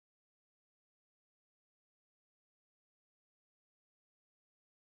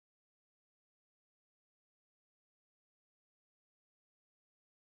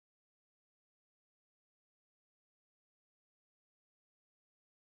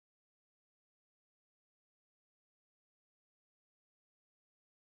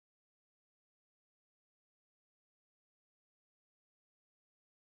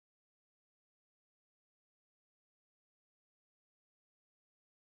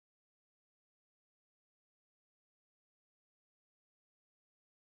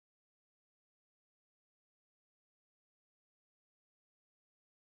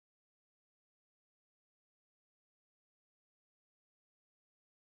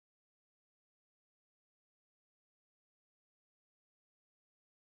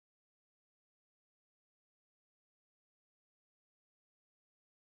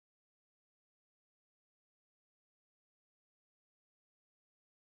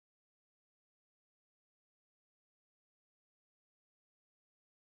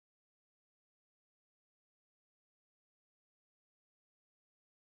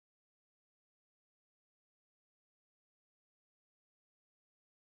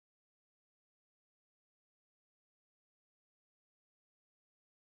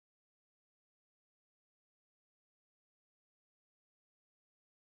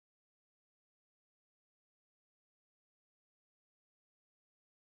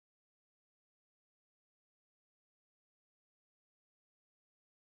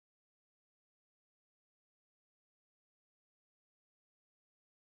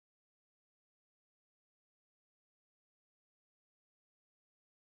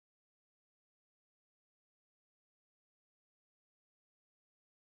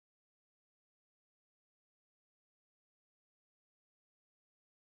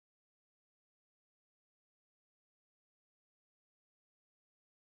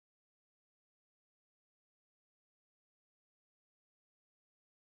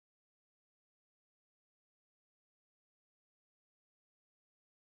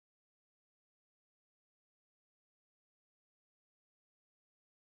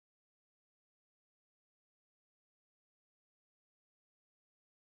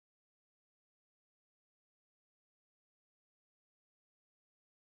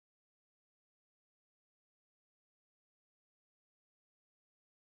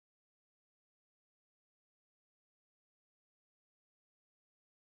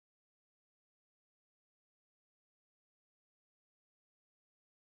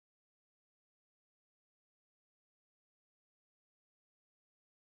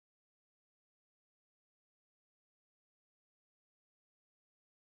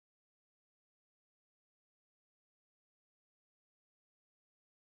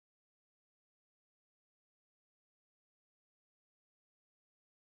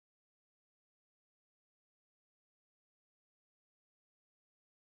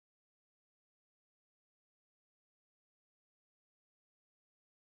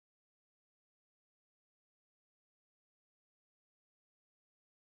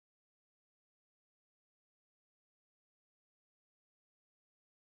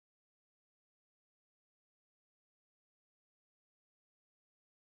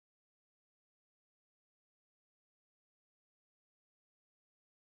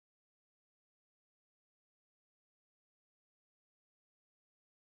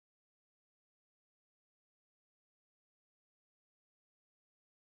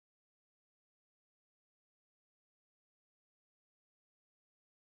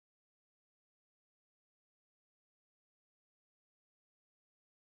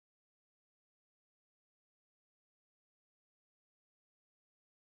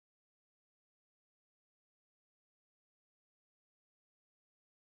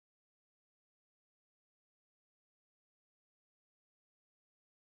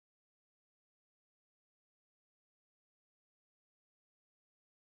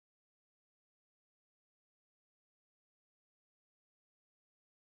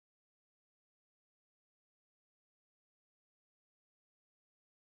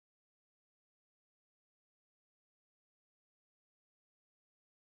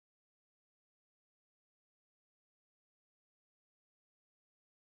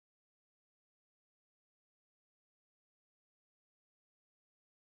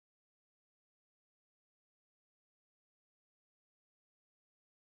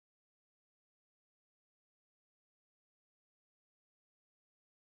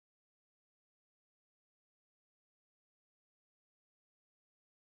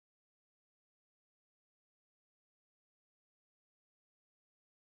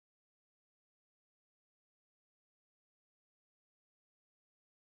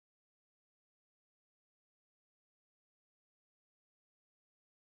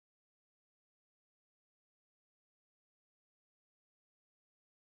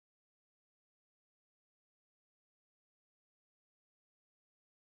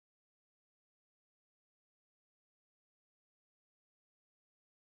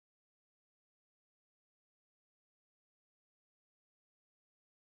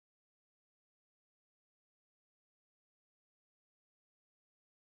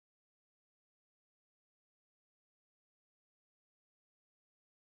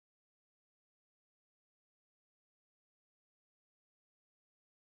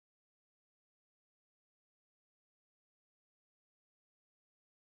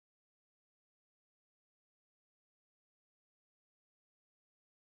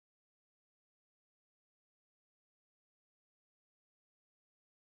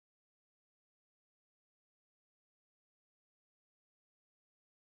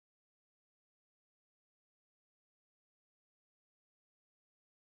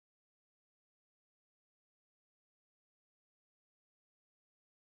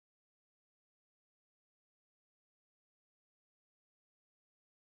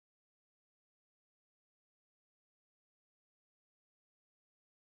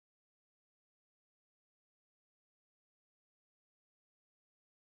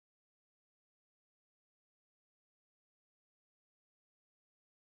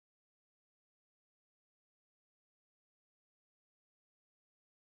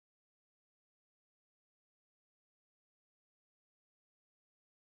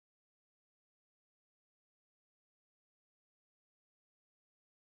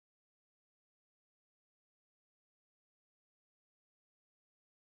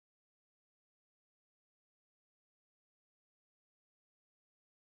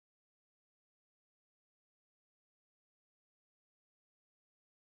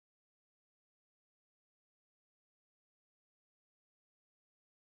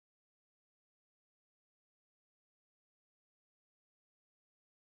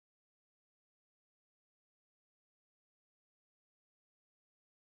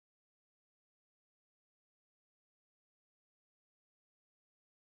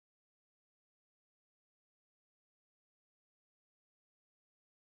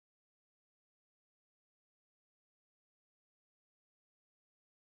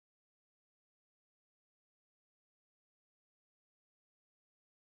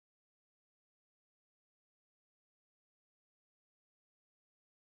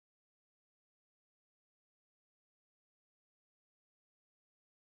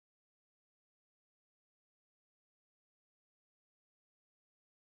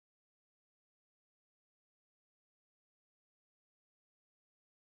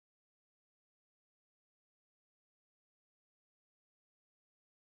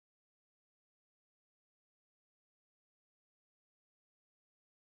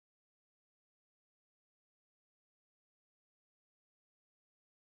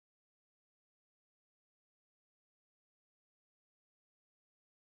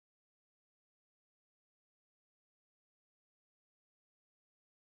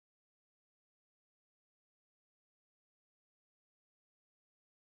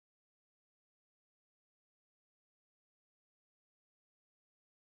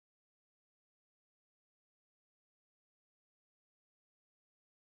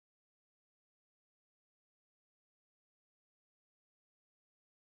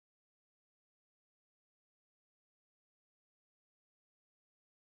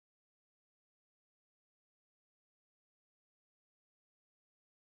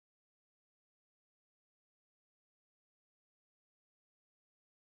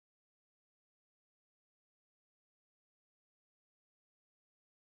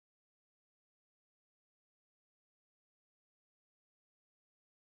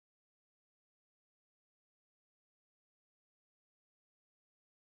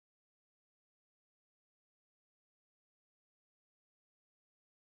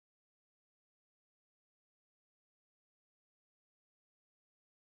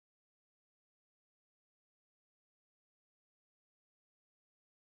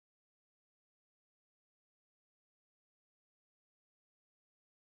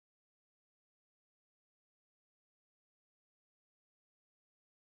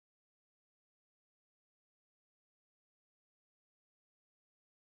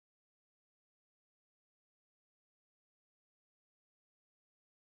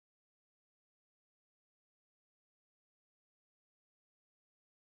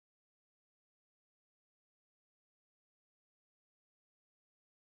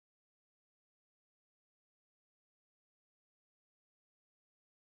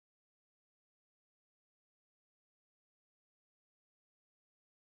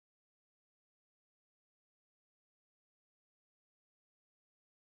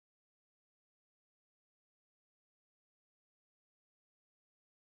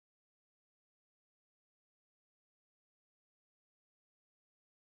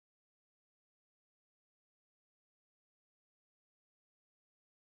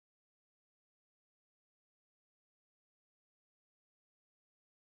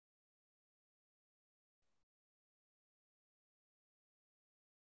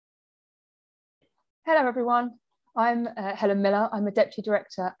Hello everyone, I'm Helen Miller. I'm a Deputy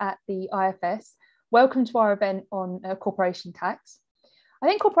Director at the IFS. Welcome to our event on corporation tax. I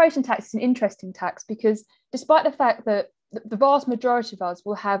think corporation tax is an interesting tax because despite the fact that the vast majority of us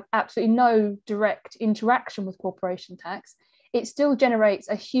will have absolutely no direct interaction with corporation tax, it still generates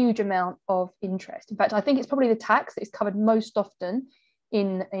a huge amount of interest. In fact, I think it's probably the tax that is covered most often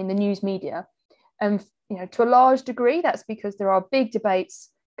in the news media. And to a large degree, that's because there are big debates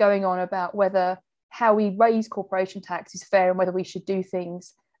going on about whether how we raise corporation tax is fair and whether we should do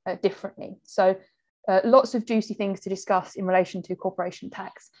things differently. So lots of juicy things to discuss in relation to corporation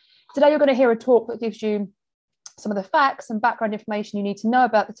tax. Today, you're going to hear a talk that gives you some of the facts and background information you need to know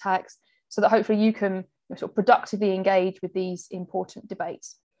about the tax so that hopefully you can sort of productively engage with these important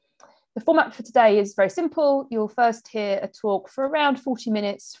debates. The format for today is very simple. You'll first hear a talk for around 40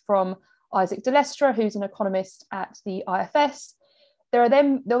 minutes from Isaac Delestra, who's an economist at the IFS. There'll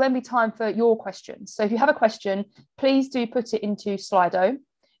then be time for your questions. So if you have a question, please do put it into Slido.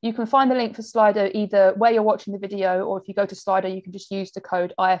 You can find the link for Slido either where you're watching the video, or if you go to Slido, you can just use the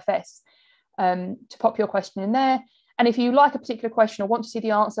code IFS to pop your question in there. And if you like a particular question or want to see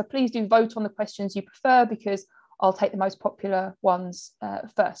the answer, please do vote on the questions you prefer because I'll take the most popular ones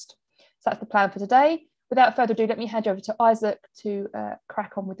first. So that's the plan for today. Without further ado, let me hand you over to Isaac to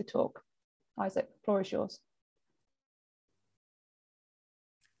crack on with the talk. Isaac, the floor is yours.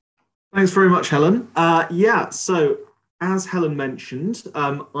 Thanks very much, Helen. So as Helen mentioned,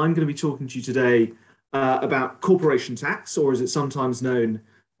 I'm going to be talking to you today about corporation tax, or as it's sometimes known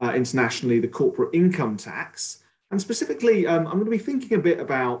internationally, the corporate income tax. And specifically, I'm going to be thinking a bit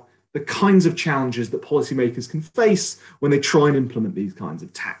about the kinds of challenges that policymakers can face when they try and implement these kinds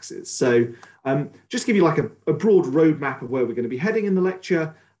of taxes. So just to give you like a broad roadmap of where we're going to be heading in the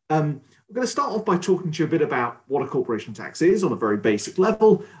lecture. We're going to start off by talking to you a bit about what a corporation tax is on a very basic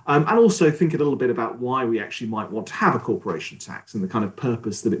level, and also think a little bit about why we actually might want to have a corporation tax and the kind of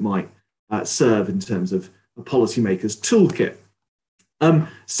purpose that it might serve in terms of a policymaker's toolkit.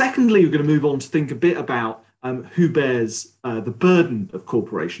 Secondly, we're going to move on to think a bit about who bears the burden of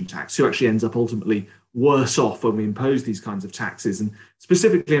corporation tax, who actually ends up ultimately worse off when we impose these kinds of taxes. And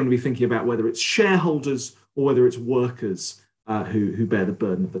specifically, I'm going to be thinking about whether it's shareholders or whether it's workers who bear the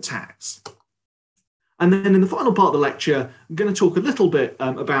burden of the tax. And then in the final part of the lecture, I'm going to talk a little bit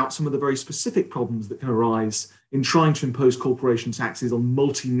about some of the very specific problems that can arise in trying to impose corporation taxes on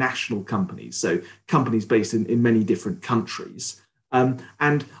multinational companies, so companies based in many different countries.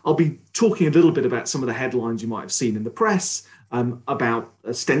 And I'll be talking a little bit about some of the headlines you might have seen in the press about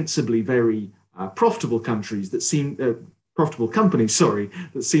ostensibly very profitable companies that seem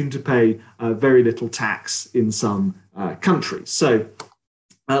to pay very little tax in some countries. So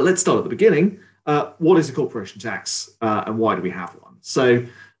let's start at the beginning. What is a corporation tax and why do we have one? So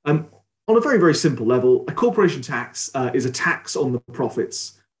on a very, very simple level, a corporation tax is a tax on the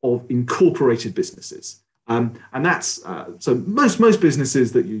profits of incorporated businesses. And that's, so most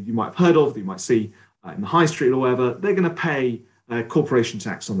businesses that you might have heard of, that you might see in the high street or whatever, they're going to pay corporation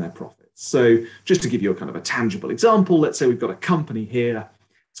tax on their profits. So just to give you a kind of a tangible example, let's say we've got a company here.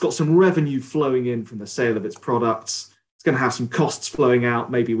 It's got some revenue flowing in from the sale of its products. It's going to have some costs flowing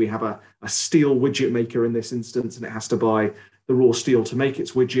out. Maybe we have a steel widget maker in this instance, and it has to buy the raw steel to make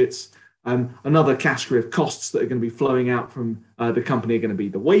its widgets. Another category of costs that are going to be flowing out from the company are going to be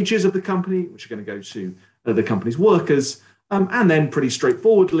the wages of the company, which are going to go to the company's workers. And then pretty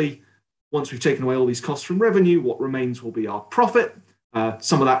straightforwardly, once we've taken away all these costs from revenue, what remains will be our profit.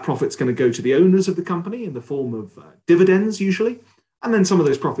 Some of that profit's going to go to the owners of the company in the form of dividends, usually. And then some of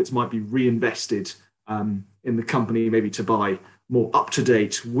those profits might be reinvested in the company, maybe to buy more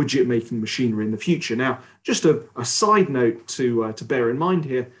up-to-date widget-making machinery in the future. Now, just a side note to bear in mind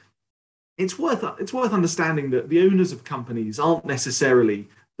here, it's worth understanding that the owners of companies aren't necessarily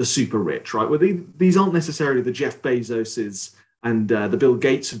the super rich, right? Well, these aren't necessarily the Jeff Bezoses and the Bill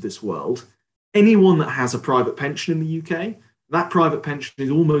Gates of this world. Anyone that has a private pension in the UK, that private pension is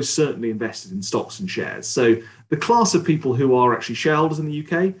almost certainly invested in stocks and shares. So the class of people who are actually shareholders in the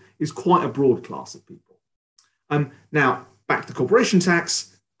UK is quite a broad class of people. Now, back to corporation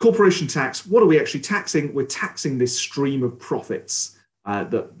tax. Corporation tax, what are we actually taxing? We're taxing this stream of profits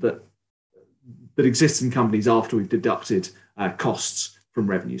that exists in companies after we've deducted costs from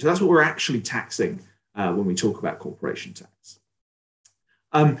revenue. So that's what we're actually taxing when we talk about corporation tax.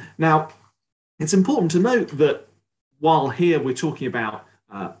 Now, it's important to note that while here we're talking about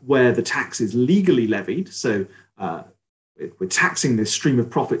where the tax is legally levied, so we're taxing this stream of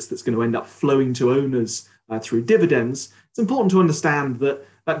profits that's going to end up flowing to owners through dividends, it's important to understand that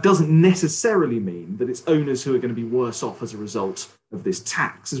that doesn't necessarily mean that it's owners who are going to be worse off as a result of this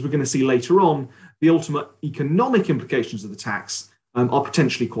tax. As we're going to see later on, the ultimate economic implications of the tax are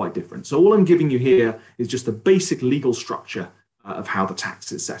potentially quite different. So all I'm giving you here is just the basic legal structure of how the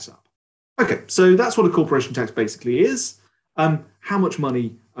tax is set up. Okay, so that's what a corporation tax basically is. How much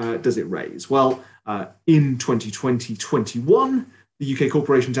money does it raise? Well, in 2020-21, the UK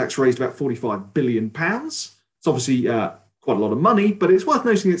corporation tax raised about £45 billion. It's obviously quite a lot of money, but it's worth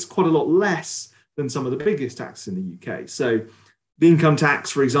noting it's quite a lot less than some of the biggest taxes in the UK. So the income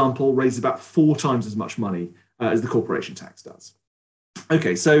tax, for example, raises about 4 times as much money as the corporation tax does.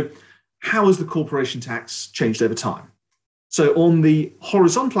 Okay, so how has the corporation tax changed over time? So on the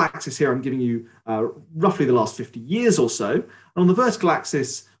horizontal axis here, I'm giving you roughly the last 50 years or so. And on the vertical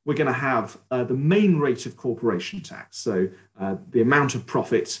axis, we're going to have the main rate of corporation tax. So the amount of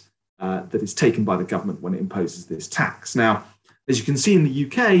profit that is taken by the government when it imposes this tax. Now, as you can see in the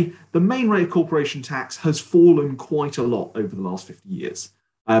UK, the main rate of corporation tax has fallen quite a lot over the last 50 years.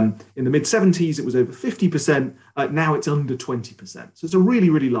 In the mid-70s, it was over 50%. Now it's under 20%. So it's a really,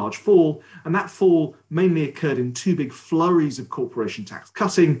 really large fall. And that fall mainly occurred in 2 big flurries of corporation tax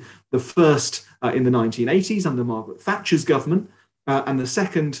cutting. The first in the 1980s under Margaret Thatcher's government, and the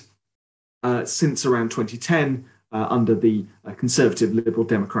second since around 2010 under the Conservative Liberal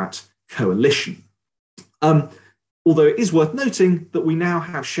Democrat coalition. Although it is worth noting that we now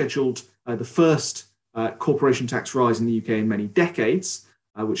have scheduled the first corporation tax rise in the UK in many decades,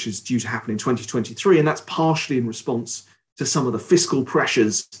 which is due to happen in 2023, and that's partially in response to some of the fiscal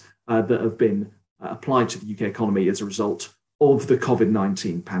pressures that have been applied to the UK economy as a result of the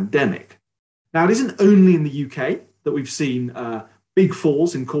COVID-19 pandemic. Now, it isn't only in the UK that we've seen big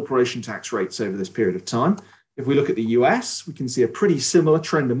falls in corporation tax rates over this period of time. If we look at the US, we can see a pretty similar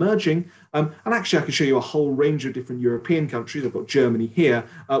trend emerging. And actually, I can show you a whole range of different European countries. I've got Germany here,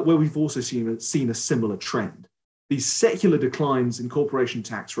 where we've also seen a similar trend. These secular declines in corporation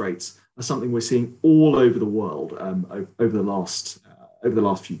tax rates are something we're seeing all over the world over the last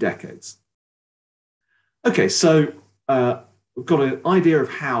few decades. Okay, so we've got an idea of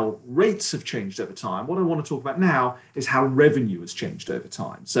how rates have changed over time. What I want to talk about now is how revenue has changed over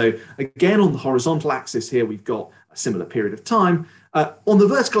time. So again, on the horizontal axis here, we've got a similar period of time. On the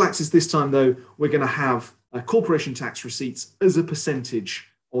vertical axis this time, though, we're going to have corporation tax receipts as a percentage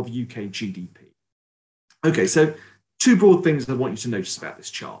of UK GDP. Okay, so 2 broad things I want you to notice about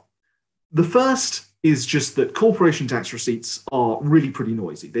this chart. The first is just that corporation tax receipts are really pretty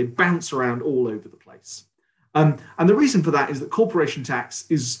noisy. They bounce around all over the place. And the reason for that is that corporation tax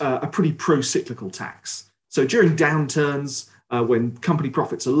is a pretty pro-cyclical tax. So during downturns, when company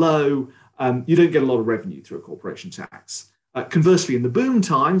profits are low, you don't get a lot of revenue through a corporation tax. Conversely, in the boom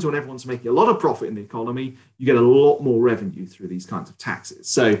times, when everyone's making a lot of profit in the economy, you get a lot more revenue through these kinds of taxes.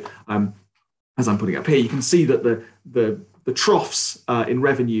 So as I'm putting up here, you can see that the troughs in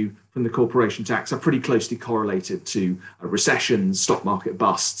revenue from the corporation tax are pretty closely correlated to recessions, stock market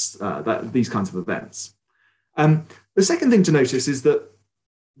busts, these kinds of events. The second thing to notice is that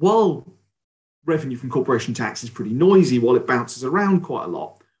while revenue from corporation tax is pretty noisy, while it bounces around quite a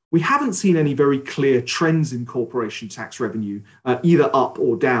lot, we haven't seen any very clear trends in corporation tax revenue, either up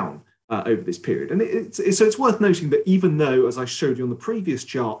or down over this period. And so it's worth noting that even though, as I showed you on the previous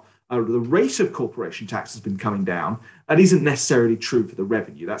chart, the rate of corporation tax has been coming down, that isn't necessarily true for the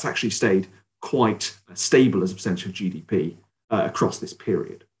revenue. That's actually stayed quite stable as a percentage of GDP across this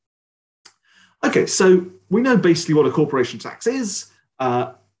period. Okay, so we know basically what a corporation tax is.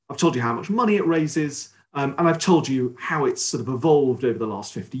 I've told you how much money it raises, and I've told you how it's sort of evolved over the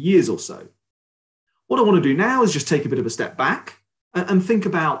last 50 years or so. What I want to do now is just take a bit of a step back and think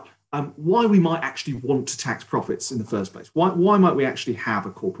about why we might actually want to tax profits in the first place. Why might we actually have a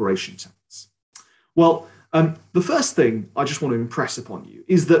corporation tax? Well, the first thing I just want to impress upon you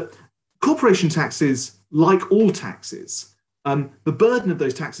is that corporation taxes, like all taxes, the burden of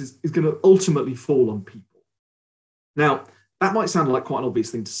those taxes is going to ultimately fall on people. Now, that might sound like quite an obvious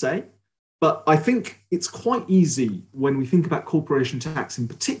thing to say, but I think it's quite easy when we think about corporation tax in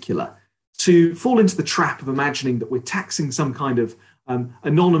particular to fall into the trap of imagining that we're taxing some kind of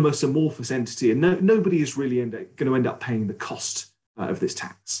anonymous, amorphous entity, and nobody is really going to end up paying the cost of this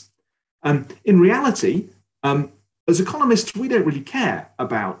tax. In reality, as economists, we don't really care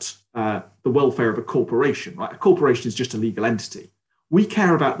about the welfare of a corporation, right? A corporation is just a legal entity. We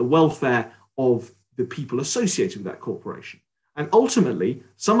care about the welfare of the people associated with that corporation. And ultimately,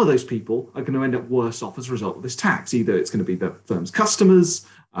 some of those people are going to end up worse off as a result of this tax. Either it's going to be the firm's customers,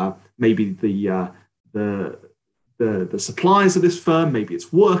 maybe the suppliers of this firm, maybe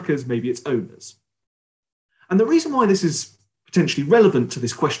it's workers, maybe it's owners. And the reason why this is potentially relevant to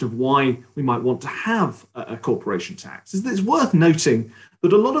this question of why we might want to have a corporation tax is that it's worth noting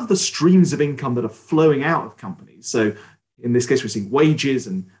that a lot of the streams of income that are flowing out of companies, so in this case we're seeing wages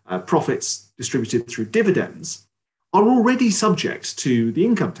and profits distributed through dividends, are already subject to the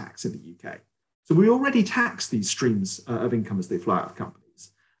income tax in the UK. So we already tax these streams of income as they flow out of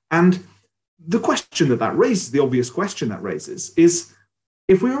companies. And the question that raises, the obvious question that raises, is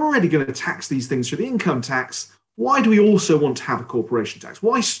if we're already going to tax these things through the income tax, why do we also want to have a corporation tax?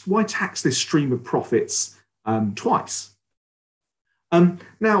 Why tax this stream of profits twice?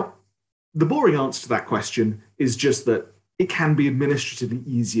 Now, the boring answer to that question is just that it can be administratively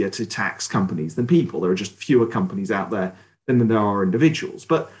easier to tax companies than people. There are just fewer companies out there than there are individuals.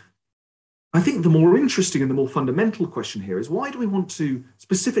 But I think the more interesting and the more fundamental question here is, why do we want to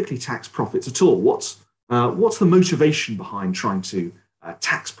specifically tax profits at all? What's the motivation behind trying to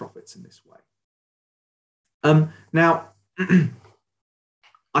tax profits in this way? Now,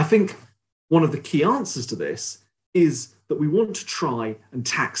 I think one of the key answers to this is that we want to try and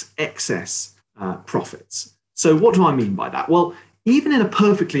tax excess profits. So what do I mean by that? Well, even in a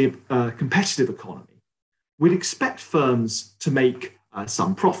perfectly competitive economy, we'd expect firms to make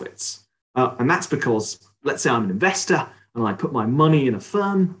some profits. And that's because, let's say I'm an investor and I put my money in a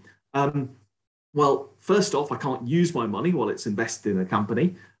firm. Well, first off, I can't use my money while it's invested in a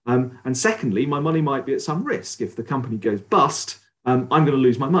company. And secondly, my money might be at some risk. If the company goes bust, I'm going to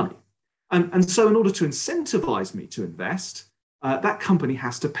lose my money. And so in order to incentivize me to invest, that company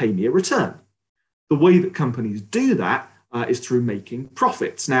has to pay me a return. The way that companies do that is through making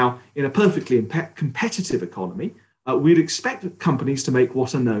profits. Now, in a perfectly competitive economy, we'd expect companies to make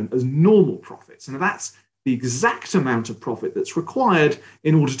what are known as normal profits. And that's the exact amount of profit that's required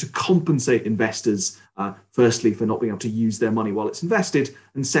in order to compensate investors, firstly, for not being able to use their money while it's invested,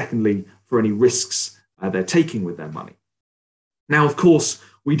 and secondly, for any risks they're taking with their money. Now, of course,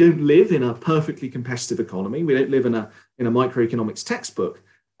 we don't live in a perfectly competitive economy. We don't live in a microeconomics textbook.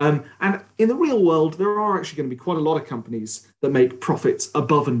 And in the real world, there are actually going to be quite a lot of companies that make profits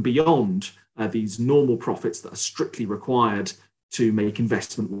above and beyond these normal profits that are strictly required to make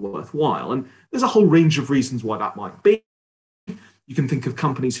investment worthwhile. And there's a whole range of reasons why that might be. You can think of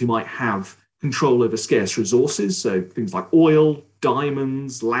companies who might have control over scarce resources, so things like oil,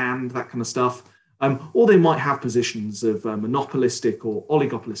 diamonds, land, that kind of stuff. Or they might have positions of monopolistic or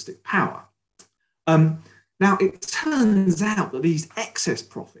oligopolistic power. Now, it turns out that these excess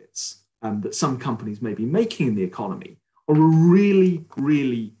profits that some companies may be making in the economy are a really,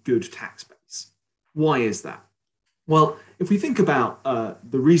 really good tax base. Why is that? Well, if we think about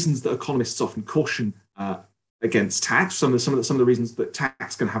the reasons that economists often caution against tax, some of the reasons that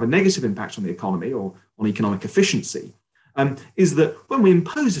tax can have a negative impact on the economy or on economic efficiency, is that when we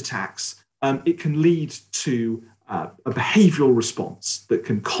impose a tax, it can lead to a behavioral response that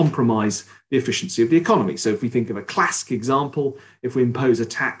can compromise the efficiency of the economy. So if we think of a classic example, if we impose a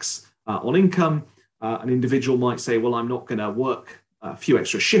tax on income, an individual might say, well, I'm not going to work a few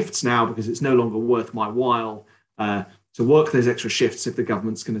extra shifts now because it's no longer worth my while to work those extra shifts if the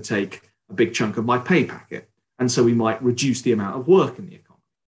government's going to take a big chunk of my pay packet. And so we might reduce the amount of work in the economy.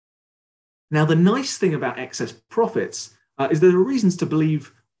 Now, the nice thing about excess profits is there are reasons to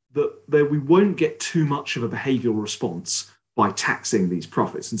believe that we won't get too much of a behavioral response by taxing these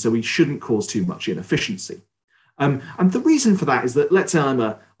profits. And so we shouldn't cause too much inefficiency. And the reason for that is that, let's say I'm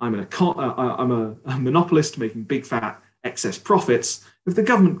a monopolist making big fat excess profits. If the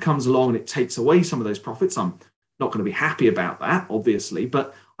government comes along and it takes away some of those profits, I'm not going to be happy about that, obviously,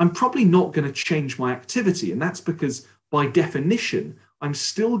 but I'm probably not going to change my activity. And that's because, by definition, I'm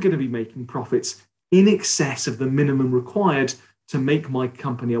still going to be making profits in excess of the minimum required to make my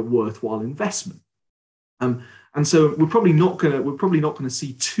company a worthwhile investment. And so we're probably not going to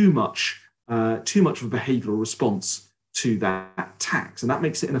see too much of a behavioral response to that tax, and that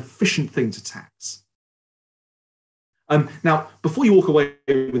makes it an efficient thing to tax. Now, before you walk away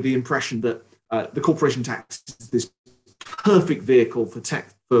with the impression that the corporation tax is this perfect vehicle for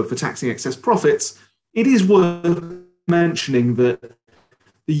taxing excess profits, it is worth mentioning that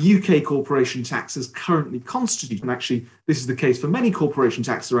the UK corporation tax as currently constituted, and actually this is the case for many corporation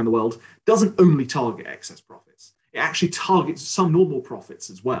taxes around the world, doesn't only target excess profits. It actually targets some normal profits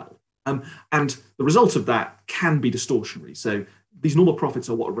as well. And the result of that can be distortionary. So these normal profits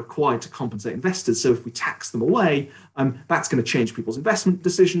are what are required to compensate investors. So if we tax them away, that's going to change people's investment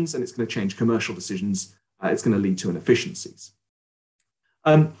decisions, and it's going to change commercial decisions. It's going to lead to inefficiencies.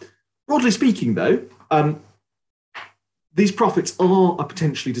 Broadly speaking, though, these profits are a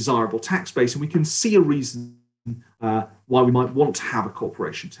potentially desirable tax base, and we can see a reason why we might want to have a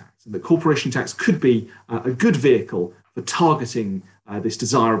corporation tax. And the corporation tax could be a good vehicle for targeting this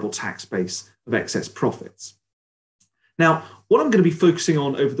desirable tax base of excess profits. Now, what I'm going to be focusing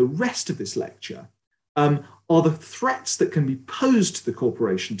on over the rest of this lecture are the threats that can be posed to the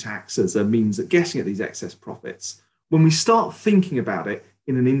corporation tax as a means of getting at these excess profits when we start thinking about it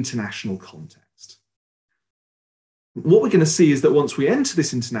in an international context. What we're going to see is that once we enter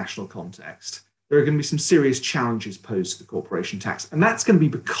this international context, there are going to be some serious challenges posed to the corporation tax. And that's going to be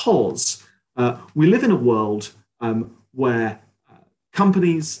because we live in a world where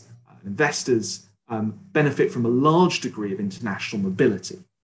companies, investors benefit from a large degree of international mobility.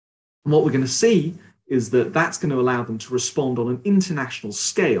 And what we're going to see is that that's going to allow them to respond on an international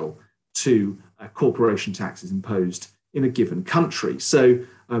scale to corporation taxes imposed in a given country. So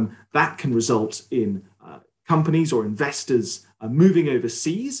that can result in companies or investors moving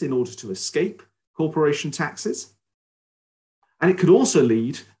overseas in order to escape corporation taxes. And it could also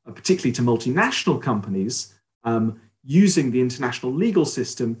lead, particularly to multinational companies, using the international legal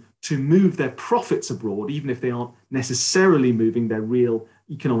system to move their profits abroad, even if they aren't necessarily moving their real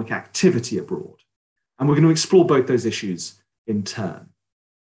economic activity abroad. And we're going to explore both those issues in turn.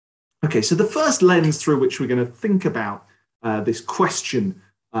 Okay, so the first lens through which we're going to think about this question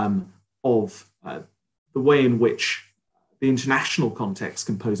of the way in which the international context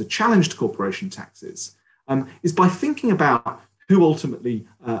can pose a challenge to corporation taxes is by thinking about who ultimately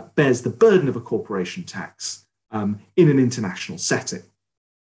bears the burden of a corporation tax in an international setting.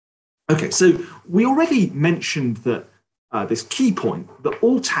 Okay, so we already mentioned that this key point that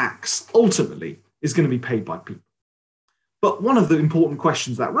all tax ultimately is going to be paid by people. But one of the important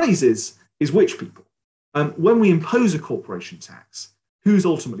questions that raises is which people? When we impose a corporation tax, who's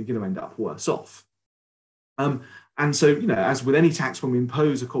ultimately going to end up worse off? And so, as with any tax, when we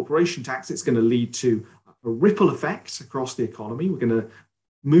impose a corporation tax, it's going to lead to a ripple effect across the economy. We're going to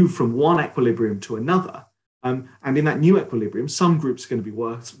move from one equilibrium to another. And in that new equilibrium, some groups are going to be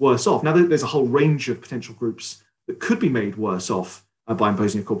worse off. Now, there's a whole range of potential groups that could be made worse off by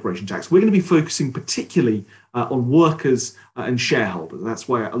imposing a corporation tax. We're going to be focusing particularly on workers and shareholders. That's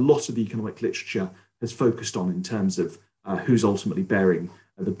where a lot of the economic literature has focused on in terms of who's ultimately bearing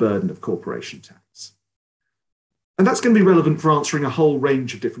the burden of corporation tax. And that's going to be relevant for answering a whole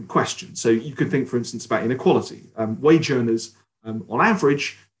range of different questions. So you could think, for instance, about inequality. Wage earners, on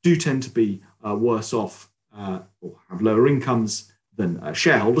average, do tend to be worse off or have lower incomes than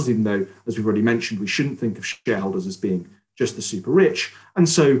shareholders, even though, as we've already mentioned, we shouldn't think of shareholders as being just the super rich. And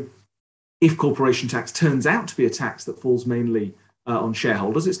so if corporation tax turns out to be a tax that falls mainly on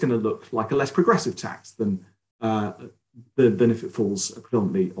shareholders, it's going to look like a less progressive tax than if it falls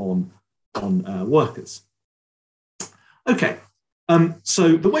predominantly on workers. Okay,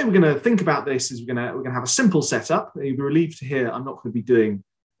 so the way we're going to think about this is we're going to have a simple setup. You'll be relieved to hear I'm not going to be doing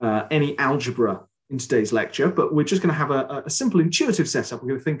any algebra in today's lecture, but we're just going to have a simple intuitive setup. We're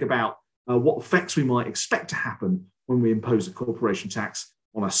going to think about what effects we might expect to happen when we impose a corporation tax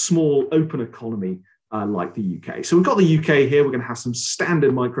on a small open economy like the UK. So we've got the UK here. We're going to have some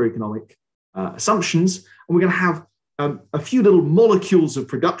standard microeconomic assumptions, and we're going to have a few little molecules of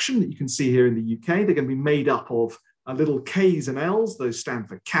production that you can see here in the UK. They're going to be made up of little K's and L's. Those stand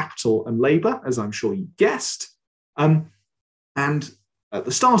for capital and labour, as I'm sure you guessed. And at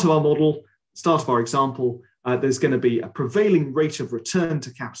the start of our model, start of our example, there's going to be a prevailing rate of return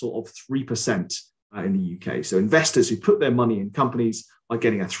to capital of 3% in the UK. So investors who put their money in companies are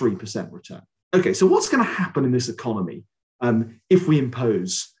getting a 3% return. Okay, so what's going to happen in this economy if we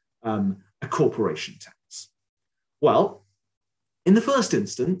impose a corporation tax? Well, in the first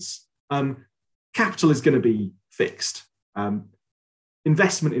instance, capital is going to be fixed.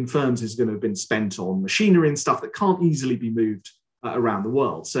 Investment in firms is going to have been spent on machinery and stuff that can't easily be moved around the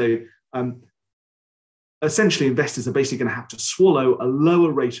world. So essentially, investors are basically going to have to swallow a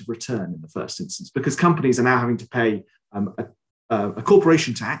lower rate of return in the first instance because companies are now having to pay a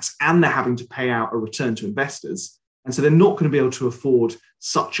corporation tax and they're having to pay out a return to investors. And so they're not going to be able to afford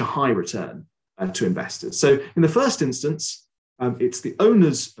such a high return to investors. So in the first instance, it's the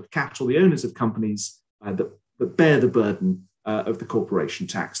owners of capital, the owners of companies that bear the burden of the corporation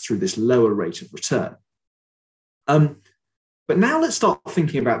tax through this lower rate of return. But now let's start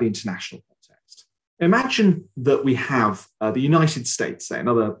thinking about the international context. Imagine that we have the United States, say,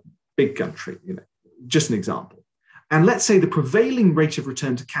 another big country, just an example. And let's say the prevailing rate of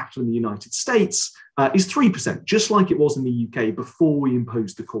return to capital in the United States is 3%, just like it was in the UK before we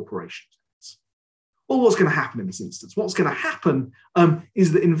imposed the corporation tax. Well, what's going to happen in this instance? What's going to happen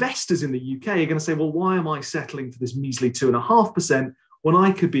is that investors in the UK are going to say, well, why am I settling for this measly 2.5% when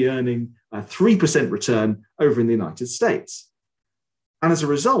I could be earning a 3% return over in the United States? And as a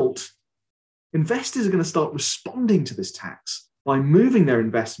result, investors are going to start responding to this tax by moving their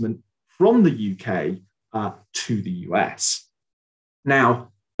investment from the UK to the US.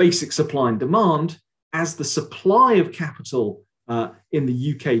 Now, basic supply and demand, as the supply of capital in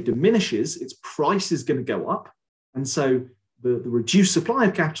the UK diminishes, its price is going to go up. And so the reduced supply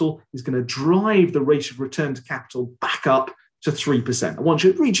of capital is going to drive the rate of return to capital back up to 3%. And once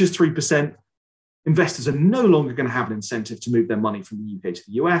it reaches 3%, investors are no longer going to have an incentive to move their money from the UK to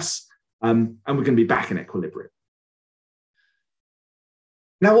the US, and we're going to be back in equilibrium.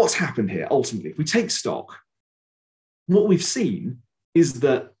 Now, what's happened here, ultimately? If we take stock, what we've seen is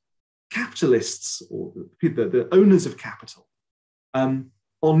that capitalists, or the owners of capital, are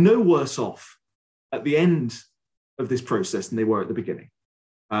no worse off at the end of this process than they were at the beginning.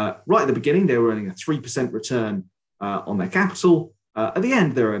 Right at the beginning, they were earning a 3% return on their capital. At the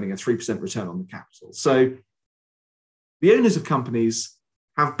end, they're earning a 3% return on the capital. So the owners of companies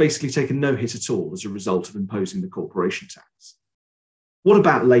have basically taken no hit at all as a result of imposing the corporation tax. What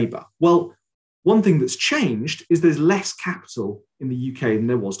about labour? Well, one thing that's changed is there's less capital in the UK than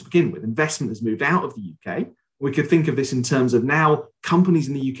there was to begin with. Investment has moved out of the UK. We could think of this in terms of now companies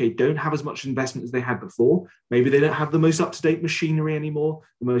in the UK don't have as much investment as they had before. Maybe they don't have the most up-to-date machinery anymore,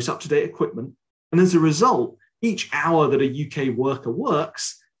 the most up-to-date equipment. And as a result, each hour that a UK worker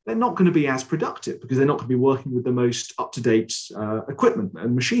works, they're not going to be as productive because they're not going to be working with the most up-to-date equipment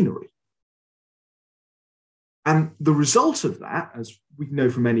and machinery. And the result of that, as we know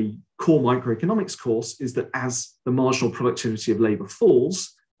from any core microeconomics course, is that as the marginal productivity of labour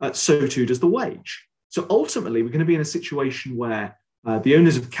falls, so too does the wage. So ultimately, we're going to be in a situation where the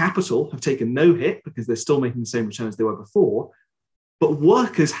owners of capital have taken no hit because they're still making the same return as they were before, but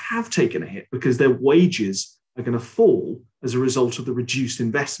workers have taken a hit because their wages are going to fall as a result of the reduced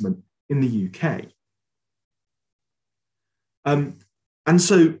investment in the UK. And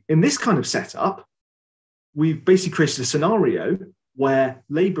so in this kind of setup, we've basically created a scenario where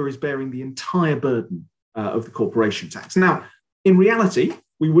labour is bearing the entire burden of the corporation tax. Now, in reality,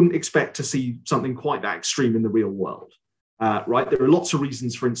 we wouldn't expect to see something quite that extreme in the real world, right? There are lots of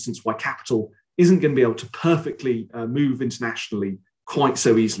reasons, for instance, why capital isn't going to be able to perfectly move internationally quite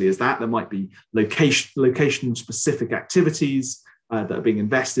so easily as that. There might be location-specific activities that are being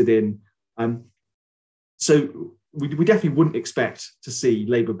invested in. So we definitely wouldn't expect to see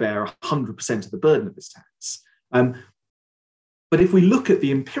labour bear 100% of the burden of this tax. But if we look at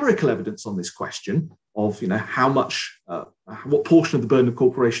the empirical evidence on this question of how much, what portion of the burden of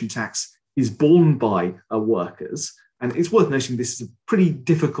corporation tax is borne by workers, and it's worth noting this is a pretty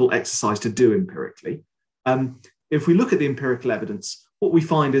difficult exercise to do empirically. If we look at the empirical evidence, what we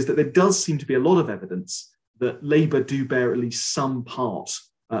find is that there does seem to be a lot of evidence that labour do bear at least some part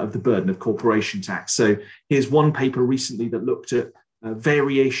of the burden of corporation tax. So here's one paper recently that looked at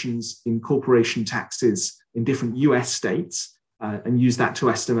variations in corporation taxes in different US states and used that to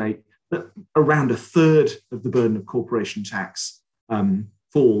estimate that around a third of the burden of corporation tax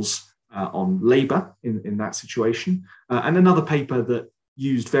falls on labour in that situation. And another paper that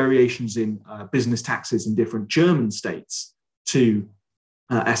used variations in business taxes in different German states to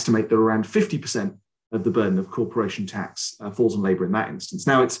estimate that around 50% of the burden of corporation tax falls on labour in that instance.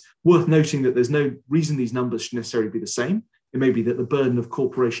 Now, it's worth noting that there's no reason these numbers should necessarily be the same. It may be that the burden of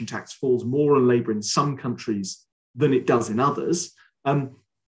corporation tax falls more on labour in some countries than it does in others. And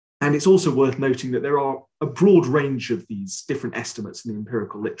it's also worth noting that there are a broad range of these different estimates in the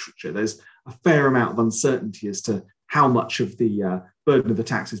empirical literature. There's a fair amount of uncertainty as to how much of the burden of the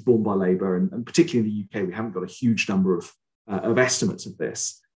tax is borne by labour, and particularly in the UK, we haven't got a huge number of estimates of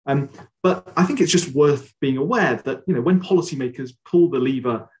this. But I think it's just worth being aware that when policymakers pull the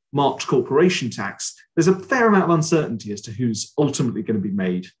lever marked corporation tax, there's a fair amount of uncertainty as to who's ultimately going to be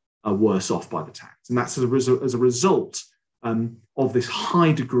made worse off by the tax. And that's as a result of this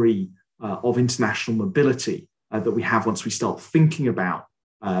high degree of international mobility that we have once we start thinking about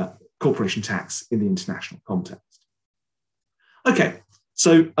corporation tax in the international context. Okay,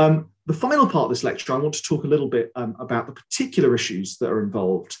 so the final part of this lecture, I want to talk a little bit about the particular issues that are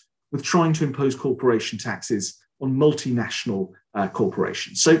involved with trying to impose corporation taxes on multinational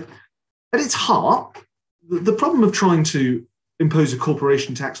corporations. So at its heart, the problem of trying to impose a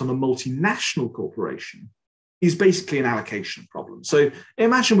corporation tax on a multinational corporation is basically an allocation problem. So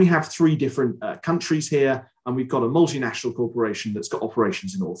imagine we have three different countries here, and we've got a multinational corporation that's got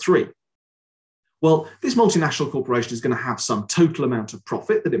operations in all three. Well, this multinational corporation is going to have some total amount of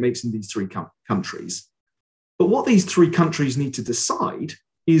profit that it makes in these three countries. But what these three countries need to decide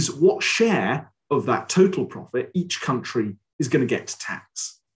is what share of that total profit each country is going to get to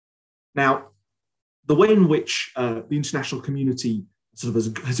tax. Now, the way in which the international community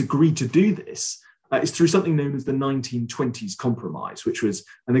has agreed to do this is through something known as the 1920s Compromise, which was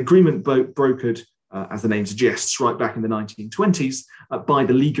an agreement brokered, as the name suggests, right back in the 1920s by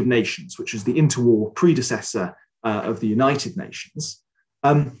the League of Nations, which is the interwar predecessor of the United Nations.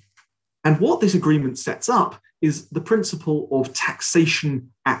 And what this agreement sets up is the principle of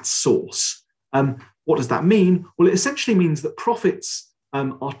taxation at source. What does that mean? Well, it essentially means that profits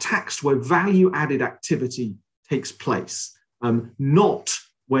are taxed where value-added activity takes place, not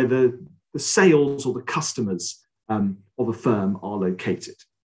where the sales or the customers of a firm are located.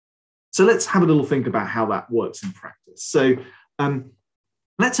 So let's have a little think about how that works in practice. So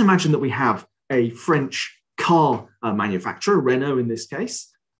let's imagine that we have a French car manufacturer, Renault in this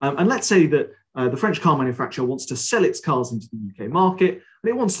case, and let's say that the French car manufacturer wants to sell its cars into the UK market, and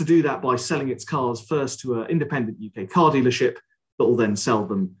it wants to do that by selling its cars first to an independent UK car dealership that will then sell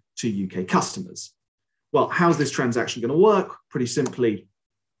them to UK customers. Well, how's this transaction going to work? Pretty simply,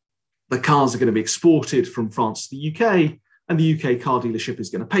 the cars are going to be exported from France to the UK, and the UK car dealership is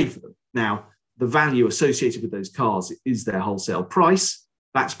going to pay for them. Now, the value associated with those cars is their wholesale price.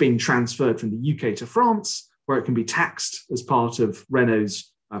 That's being transferred from the UK to France, where it can be taxed as part of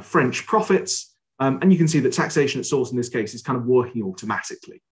Renault's French profits. And you can see that taxation at source in this case is kind of working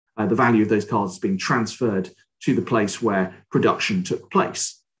automatically. The value of those cars is being transferred to the place where production took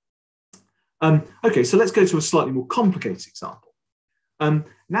place. Okay, so let's go to a slightly more complicated example.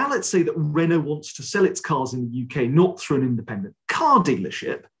 Now let's say that Renault wants to sell its cars in the UK, not through an independent car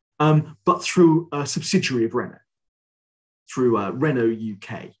dealership, but through a subsidiary of Renault, through Renault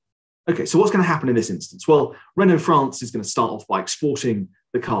UK. Okay, so what's going to happen in this instance? Well, Renault France is going to start off by exporting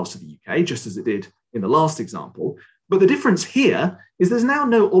the cars to the UK, just as it did in the last example. But the difference here is there's now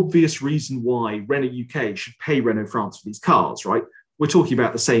no obvious reason why Renault UK should pay Renault France for these cars, right? We're talking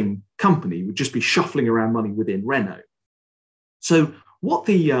about the same company. We'd just be shuffling around money within Renault. So what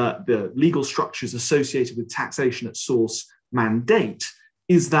the legal structures associated with taxation at source mandate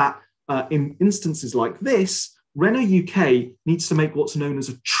is that in instances like this, Renault UK needs to make what's known as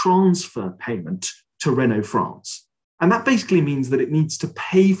a transfer payment to Renault France. And that basically means that it needs to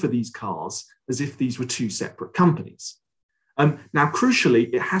pay for these cars as if these were two separate companies. Now,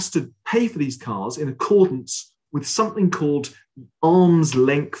 crucially, it has to pay for these cars in accordance with something called the arm's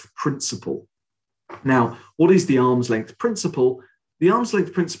length principle. Now, what is the arm's length principle? The arm's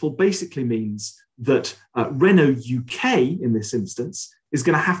length principle basically means that Renault UK, in this instance, is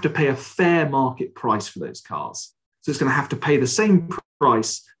going to have to pay a fair market price for those cars. So it's going to have to pay the same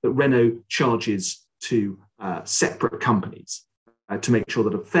price that Renault charges to separate companies to make sure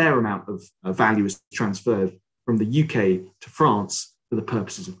that a fair amount of value is transferred from the UK to France for the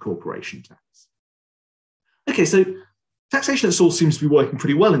purposes of corporation tax. Okay, so taxation at source seems to be working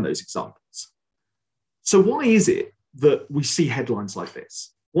pretty well in those examples. So why is it that we see headlines like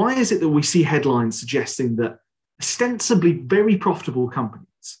this? Why is it that we see headlines suggesting that ostensibly very profitable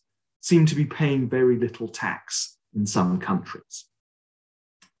companies seem to be paying very little tax in some countries?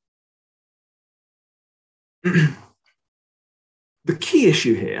 The key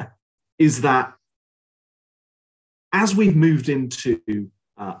issue here is that as we've moved into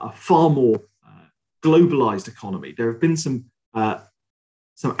a far more globalized economy, there have been some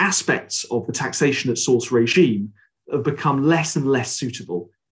aspects of the taxation at source regime that have become less and less suitable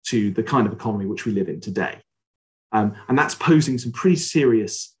to the kind of economy which we live in today. And that's posing some pretty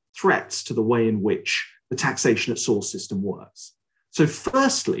serious threats to the way in which the taxation at source system works. So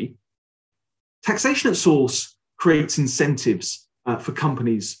firstly, taxation at source creates incentives for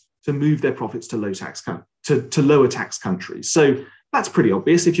companies to move their profits to lower tax countries. So that's pretty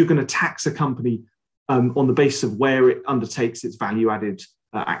obvious. If you're going to tax a company on the basis of where it undertakes its value-added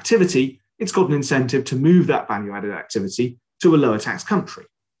activity, it's got an incentive to move that value-added activity to a lower tax country.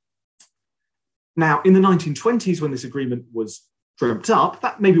 Now, in the 1920s, when this agreement was dreamt up,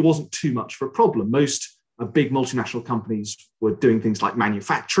 that maybe wasn't too much of a problem. Most big multinational companies were doing things like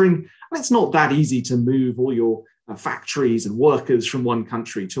manufacturing, and it's not that easy to move all your factories and workers from one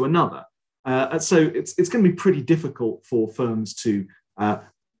country to another. So it's going to be pretty difficult for firms to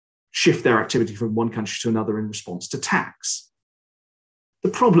shift their activity from one country to another in response to tax. The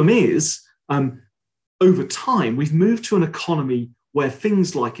problem is, over time, we've moved to an economy where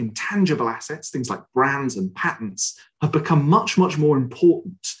things like intangible assets, things like brands and patents, have become much, much more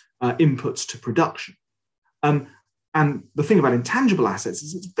important inputs to production. And the thing about intangible assets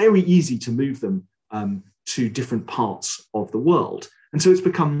is it's very easy to move them to different parts of the world. And so it's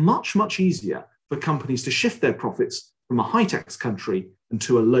become much, much easier for companies to shift their profits from a high tax country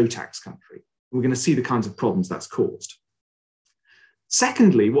into a low tax country. And we're going to see the kinds of problems that's caused.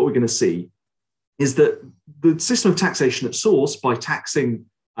 Secondly, what we're going to see is that the system of taxation at source, by taxing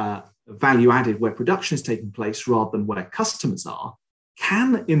value added where production is taking place rather than where customers are,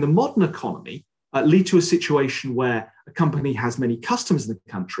 can, in the modern economy, lead to a situation where a company has many customers in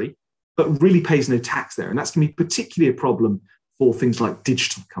the country, but really pays no tax there. And that's going to be particularly a problem for things like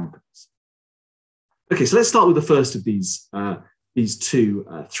digital companies. Okay, so let's start with the first of these two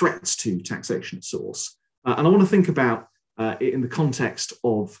threats to taxation at source. And I want to think about it in the context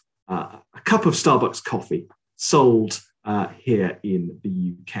of a cup of Starbucks coffee sold here in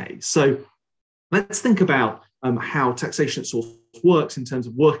the UK. So let's think about how taxation at source works in terms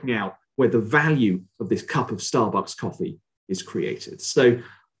of working out where the value of this cup of Starbucks coffee is created. So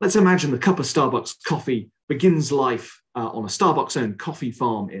let's imagine the cup of Starbucks coffee begins life on a Starbucks-owned coffee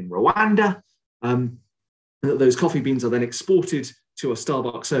farm in Rwanda. Those coffee beans are then exported to a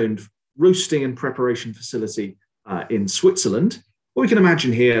Starbucks-owned roasting and preparation facility in Switzerland. What we can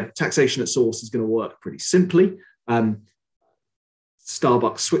imagine here, taxation at source is going to work pretty simply.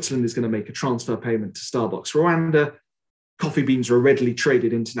 Starbucks Switzerland is going to make a transfer payment to Starbucks Rwanda. Coffee beans are a readily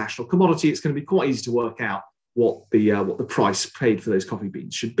traded international commodity. It's going to be quite easy to work out what the price paid for those coffee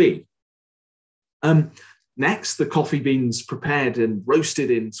beans should be. Next, the coffee beans prepared and roasted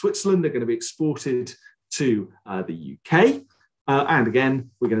in Switzerland are going to be exported to the UK. And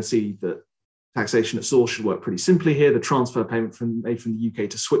again, we're going to see that taxation at source should work pretty simply here. The transfer payment made from the UK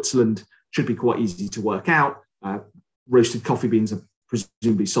to Switzerland should be quite easy to work out. Roasted coffee beans are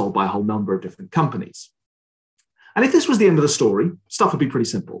presumably sold by a whole number of different companies. And if this was the end of the story, stuff would be pretty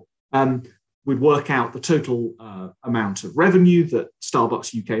simple. We'd work out the total amount of revenue that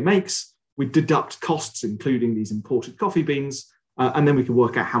Starbucks UK makes. We'd deduct costs, including these imported coffee beans, and then we could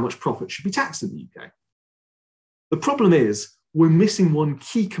work out how much profit should be taxed in the UK. The problem is we're missing one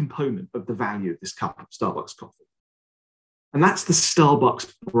key component of the value of this cup of Starbucks coffee, and that's the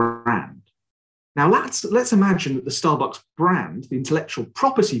Starbucks brand. Now, let's imagine that the Starbucks brand, the intellectual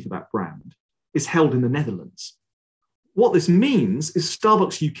property for that brand, is held in the Netherlands. What this means is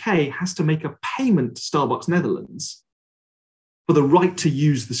Starbucks UK has to make a payment to Starbucks Netherlands for the right to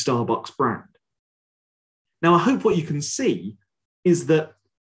use the Starbucks brand. Now, I hope what you can see is that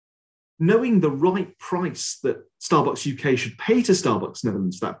knowing the right price that Starbucks UK should pay to Starbucks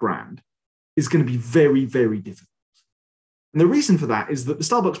Netherlands for that brand is going to be very, very difficult. And the reason for that is that the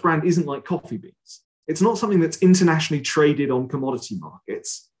Starbucks brand isn't like coffee beans. It's not something that's internationally traded on commodity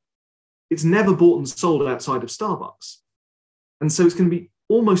markets. It's never bought and sold outside of Starbucks. And so it's going to be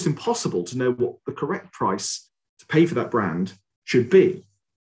almost impossible to know what the correct price to pay for that brand should be.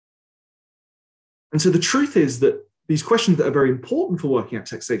 And so the truth is that these questions that are very important for working out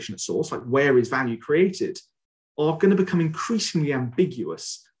taxation at source, like where is value created, are going to become increasingly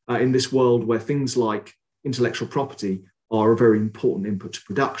ambiguous in this world where things like intellectual property are a very important input to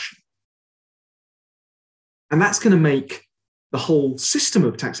production. And that's going to make the whole system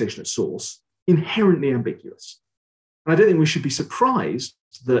of taxation at source inherently ambiguous. And I don't think we should be surprised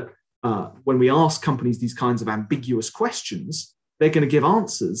that when we ask companies these kinds of ambiguous questions, they're going to give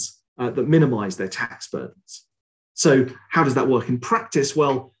answers that minimize their tax burdens. So how does that work in practice?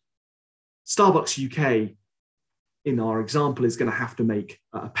 Well, Starbucks UK, in our example, is going to have to make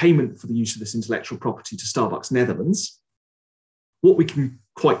a payment for the use of this intellectual property to Starbucks Netherlands. What we can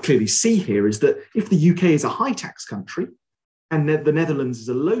quite clearly see here is that if the UK is a high tax country and the Netherlands is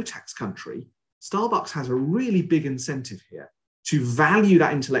a low tax country, Starbucks has a really big incentive here to value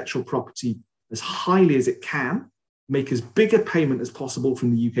that intellectual property as highly as it can, make as big a payment as possible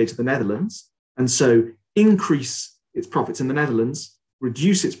from the UK to the Netherlands, and so increase its profits in the Netherlands,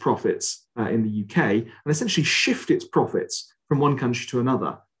 reduce its profits in the UK, and essentially shift its profits from one country to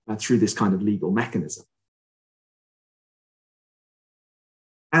another through this kind of legal mechanism.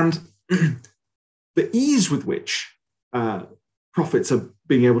 And the ease with which profits are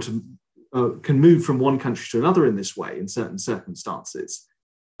being able to can move from one country to another in this way in certain circumstances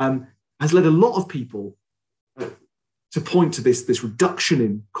has led a lot of people to point to this reduction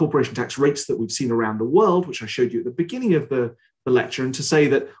in corporation tax rates that we've seen around the world, which I showed you at the beginning of the lecture, and to say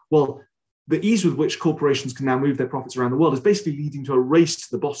that, well, the ease with which corporations can now move their profits around the world is basically leading to a race to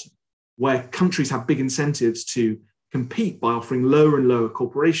the bottom, where countries have big incentives to compete by offering lower and lower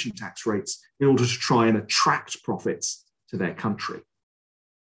corporation tax rates in order to try and attract profits to their country.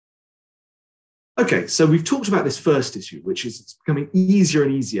 Okay, so we've talked about this first issue, which is it's becoming easier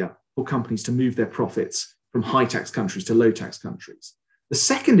and easier for companies to move their profits from high tax countries to low tax countries. The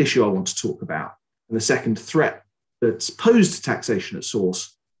second issue I want to talk about, and the second threat that's posed to taxation at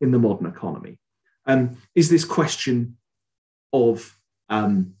source in the modern economy, is this question of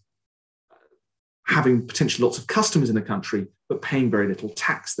having potentially lots of customers in a country, but paying very little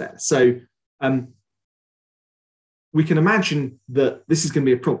tax there. So we can imagine that this is going to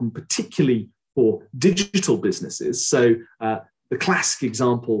be a problem, particularly for digital businesses. So the classic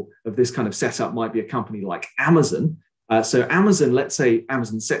example of this kind of setup might be a company like Amazon. So Amazon, let's say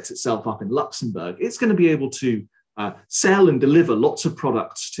Amazon sets itself up in Luxembourg, it's going to be able to sell and deliver lots of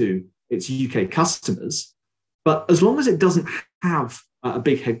products to its UK customers. But as long as it doesn't have a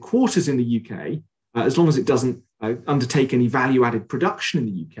big headquarters in the UK, as long as it doesn't undertake any value-added production in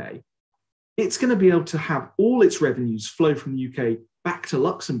the UK, it's going to be able to have all its revenues flow from the UK back to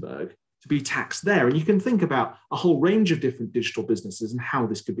Luxembourg to be taxed there. And you can think about a whole range of different digital businesses and how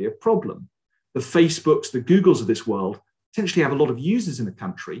this could be a problem. The Facebooks, the Googles of this world potentially have a lot of users in a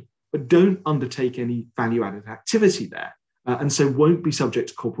country, but don't undertake any value-added activity there, and so won't be subject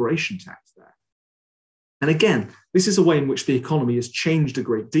to corporation tax there. And again, this is a way in which the economy has changed a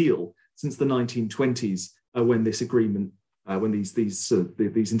great deal since the 1920s, when this agreement, when these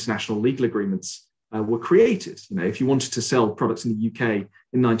international legal agreements were created. You know, if you wanted to sell products in the UK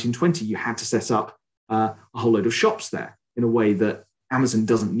in 1920, you had to set up a whole load of shops there in a way that Amazon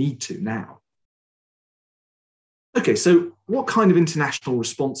doesn't need to now. Okay, so what kind of international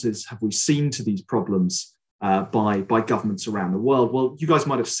responses have we seen to these problems by governments around the world? Well, you guys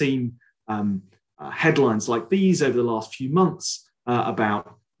might have seen headlines like these over the last few months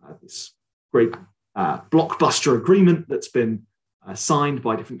about this great blockbuster agreement that's been signed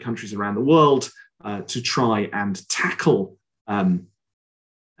by different countries around the world to try and tackle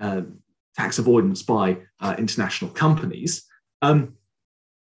tax avoidance by international companies.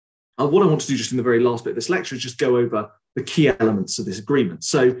 What I want to do just in the very last bit of this lecture is just go over the key elements of this agreement.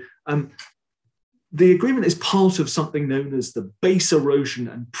 So the agreement is part of something known as the Base Erosion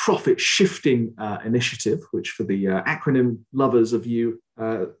and Profit Shifting Initiative, which for the acronym lovers of you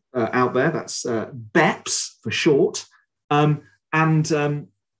out there, that's BEPS for short. The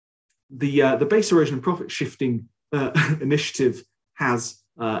Base Erosion and Profit Shifting Initiative has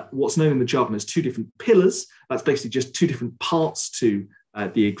what's known in the jargon as two different pillars. That's basically just two different parts to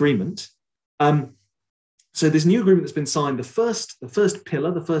the agreement. So this new agreement that's been signed, the first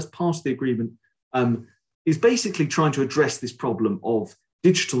pillar, the first part of the agreement, is basically trying to address this problem of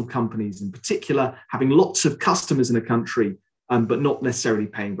digital companies in particular having lots of customers in a country, but not necessarily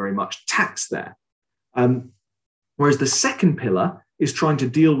paying very much tax there. Whereas the second pillar is trying to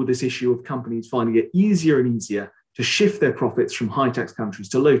deal with this issue of companies finding it easier and easier to shift their profits from high tax countries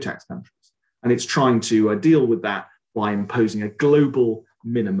to low tax countries. And it's trying to deal with that by imposing a global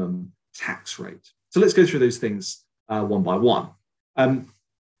minimum tax rate. So let's go through those things one by one.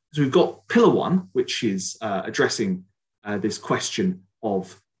 So we've got pillar one, which is addressing this question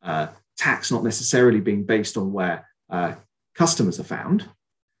of tax not necessarily being based on where customers are found.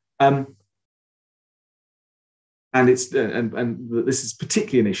 And this is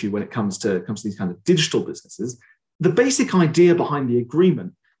particularly an issue when it comes to these kind of digital businesses. The basic idea behind the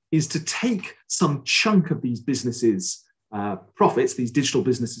agreement is to take some chunk of these businesses' profits, these digital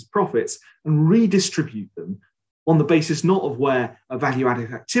businesses' profits, and redistribute them on the basis not of where a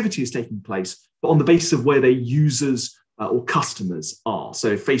value-added activity is taking place, but on the basis of where their users or customers are. So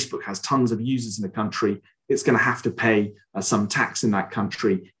if Facebook has tons of users in a country, it's going to have to pay some tax in that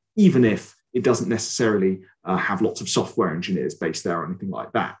country, even if it doesn't necessarily have lots of software engineers based there or anything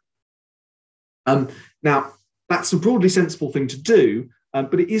like that. Now, that's a broadly sensible thing to do,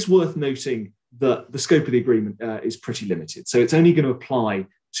 but it is worth noting that the scope of the agreement is pretty limited. So it's only going to apply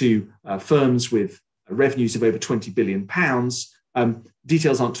to firms with revenues of over £20 billion.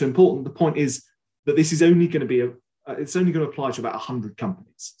 Details aren't too important. The point is that this is only going to be it's only going to apply to about 100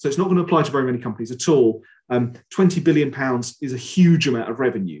 companies. So it's not going to apply to very many companies at all. £20 billion is a huge amount of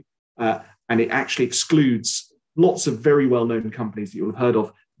revenue, and it actually excludes lots of very well-known companies that you'll have heard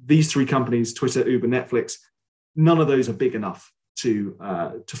of. These three companies, Twitter, Uber, Netflix, none of those are big enough to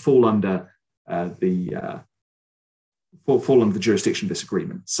fall under the jurisdiction of this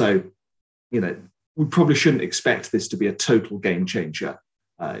agreement. So, you know, we probably shouldn't expect this to be a total game changer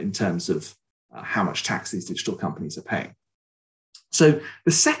in terms of how much tax these digital companies are paying. So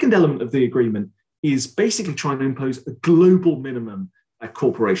the second element of the agreement is basically trying to impose a global minimum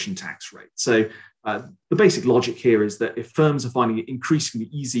corporation tax rate. So the basic logic here is that if firms are finding it increasingly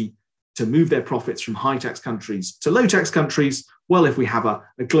easy to move their profits from high tax countries to low tax countries, well, if we have a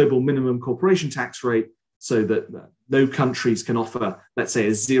global minimum corporation tax rate so that no countries can offer, let's say,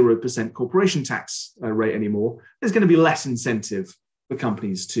 a 0% corporation tax rate anymore, there's going to be less incentive for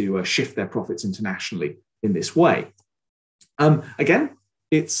companies to shift their profits internationally in this way. Again,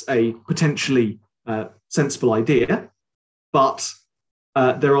 it's a potentially sensible idea, but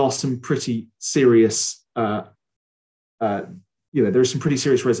there are some pretty serious there are some pretty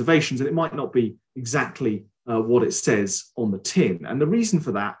serious reservations, and it might not be exactly what it says on the tin. And the reason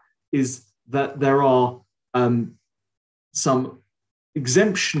for that is that there are some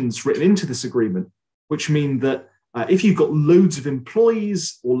exemptions written into this agreement, which mean that if you've got loads of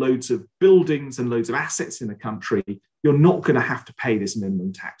employees or loads of buildings and loads of assets in a country, you're not going to have to pay this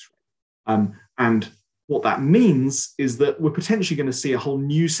minimum tax rate. And what that means is that we're potentially going to see a whole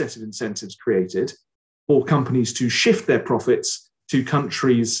new set of incentives created for companies to shift their profits to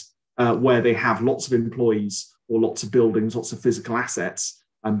countries where they have lots of employees or lots of buildings, lots of physical assets,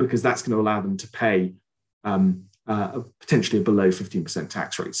 because that's going to allow them to pay potentially a below 15%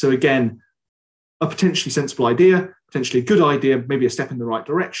 tax rate. So again, a potentially sensible idea, potentially a good idea, maybe a step in the right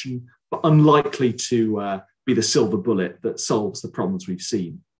direction, but unlikely to be the silver bullet that solves the problems we've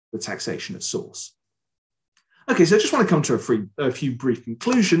seen with taxation at source. Okay, so I just want to come to a few brief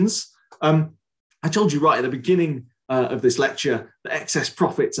conclusions. I told you right at the beginning of this lecture that excess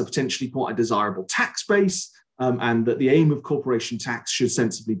profits are potentially quite a desirable tax base, and that the aim of corporation tax should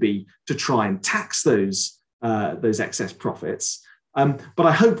sensibly be to try and tax those excess profits. But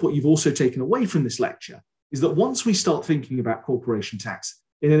I hope what you've also taken away from this lecture is that once we start thinking about corporation tax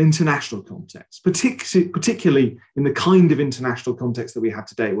in an international context, particularly in the kind of international context that we have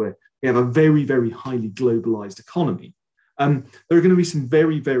today, where we have a very, very highly globalized economy, there are going to be some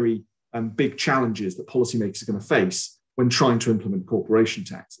very, very big challenges that policymakers are going to face when trying to implement corporation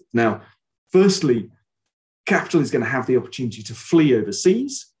taxes. Now, firstly, capital is going to have the opportunity to flee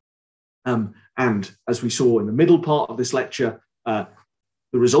overseas. And as we saw in the middle part of this lecture, the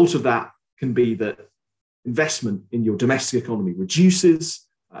result of that can be that investment in your domestic economy reduces,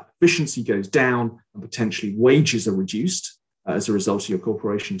 efficiency goes down, and potentially wages are reduced as a result of your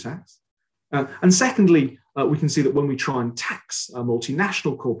corporation tax. And secondly, we can see that when we try and tax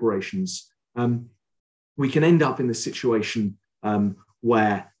multinational corporations, we can end up in this situation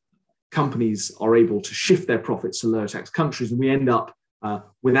where companies are able to shift their profits to lower tax countries, and we end up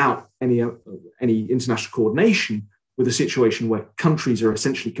without any international coordination with a situation where countries are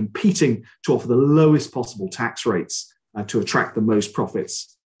essentially competing to offer the lowest possible tax rates to attract the most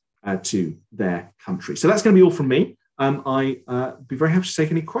profits to their country. So that's going to be all from me. I'd be very happy to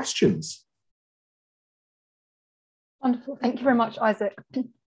take any questions. Wonderful. Thank you very much, Isaac. So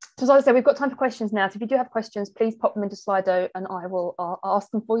as I said, we've got time for questions now. So if you do have questions, please pop them into Slido and I will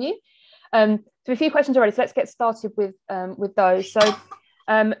ask them for you. So a few questions already, so let's get started with those. So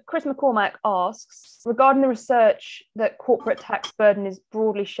Chris McCormack asks, regarding the research that corporate tax burden is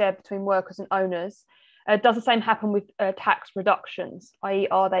broadly shared between workers and owners, does the same happen with tax reductions, i.e.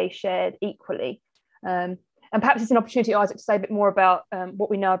 are they shared equally? And perhaps it's an opportunity, Isaac, to say a bit more about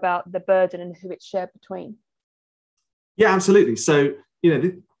what we know about the burden and who it's shared between. Yeah, absolutely. So,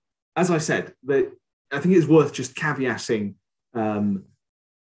 as I said, I think it's worth just caveating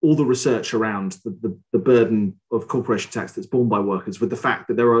all the research around the burden of corporation tax that's borne by workers with the fact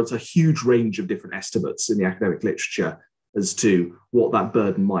that there is a huge range of different estimates in the academic literature as to what that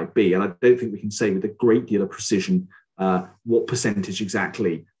burden might be. And I don't think we can say with a great deal of precision what percentage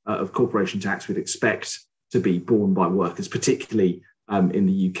exactly of corporation tax we'd expect to be borne by workers, particularly in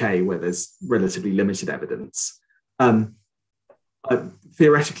the UK, where there's relatively limited evidence.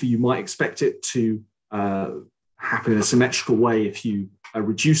 Theoretically, you might expect it to happen in a symmetrical way if you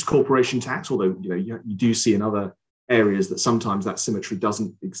reduce corporation tax, although you do see in other areas that sometimes that symmetry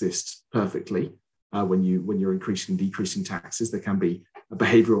doesn't exist perfectly. When you're increasing and decreasing taxes, there can be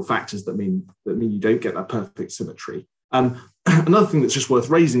behavioural factors that mean you don't get that perfect symmetry. Another thing that's just worth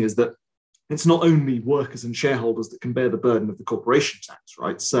raising is that it's not only workers and shareholders that can bear the burden of the corporation tax,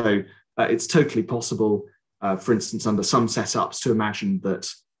 right? So it's totally possible, for instance, under some setups, to imagine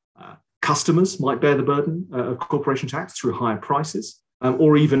that customers might bear the burden of corporation tax through higher prices,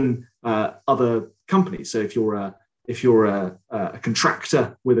 or even other companies. So if you're a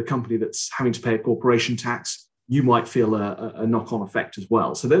contractor with a company that's having to pay a corporation tax, you might feel a knock-on effect as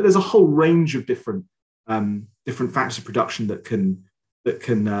well. So there's a whole range of different factors of production that can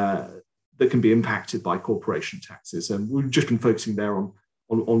be impacted by corporation taxes. And we've just been focusing there on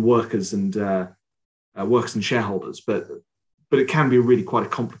workers and shareholders, but it can be really quite a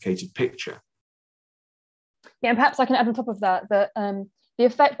complicated picture. Yeah, and perhaps I can add on top of that the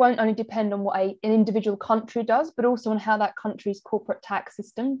effect won't only depend on what an individual country does, but also on how that country's corporate tax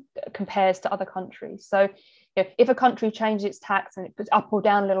system compares to other countries. So if a country changes its tax and it puts up or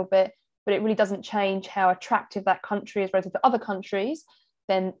down a little bit, but it really doesn't change how attractive that country is relative to other countries,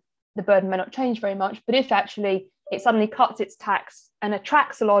 then the burden may not change very much. But if actually it suddenly cuts its tax and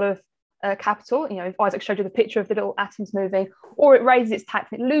attracts a lot of capital, if Isaac showed you the picture of the little atoms moving, or it raises its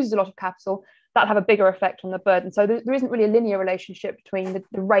tax and it loses a lot of capital, that'll have a bigger effect on the burden. So there isn't really a linear relationship between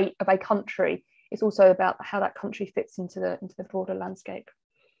the rate of a country. It's also about how that country fits into the broader landscape.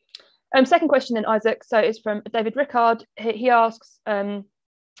 Second question then, Isaac. So it's from David Rickard. He asks,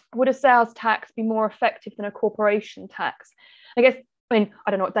 would a sales tax be more effective than a corporation tax? I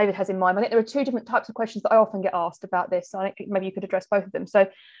don't know what David has in mind. I think there are two different types of questions that I often get asked about this. So I think maybe you could address both of them. So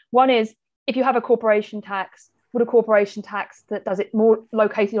one is, if you have a corporation tax, would a corporation tax that does it more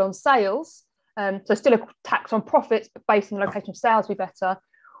located on sales, so still a tax on profits, but based on the location of sales, be better?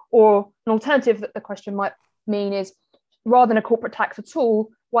 Or an alternative that the question might mean is, rather than a corporate tax at all,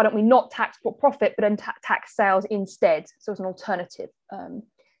 why don't we not tax profit, but then tax sales instead? So as an alternative. So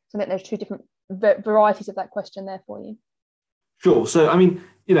I think there's two different varieties of that question there for you. Sure. So, I mean,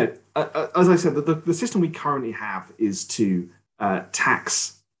 as I said, the system we currently have is to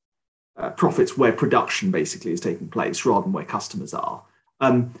tax profits where production basically is taking place rather than where customers are.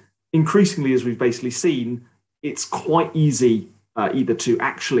 Increasingly, as we've basically seen, it's quite easy either to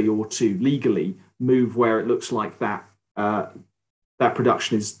actually or to legally move where it looks like that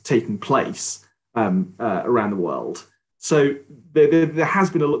production is taking place around the world. So there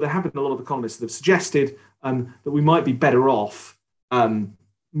have been a lot of economists that have suggested that we might be better off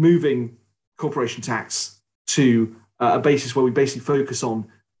moving corporation tax to a basis where we basically focus on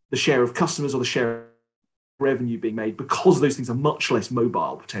the share of customers or the share of revenue being made, because those things are much less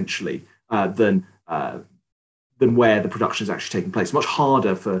mobile potentially than where the production is actually taking place. Much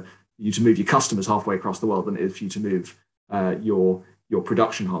harder for you to move your customers halfway across the world than it is for you to move your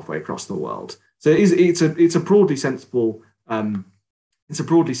production halfway across the world. So it's a broadly sensible way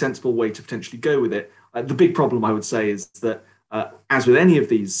to potentially go with it. The big problem, I would say, is that as with any of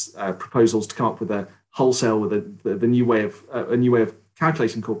these proposals to come up with a wholesale with a new way of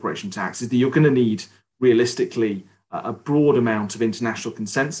calculating corporation tax, is that you're going to need realistically a broad amount of international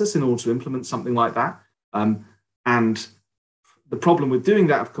consensus in order to implement something like that. And the problem with doing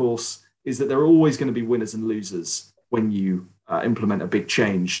that, of course, is that there are always going to be winners and losers when you implement a big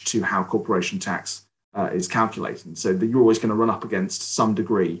change to how corporation tax is calculated. So that you're always going to run up against some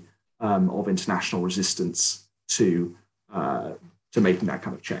degree of international resistance to making that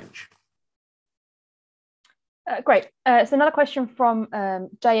kind of change. Great. So another question from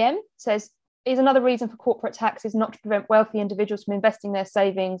JM says, is another reason for corporate tax is not to prevent wealthy individuals from investing their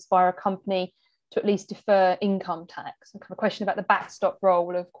savings via a company to at least defer income tax? A kind of question about the backstop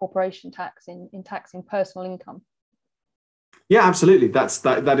role of corporation tax in taxing personal income. Yeah, absolutely.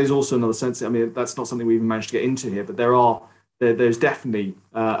 That is also another sense. I mean, that's not something we even managed to get into here, but there's definitely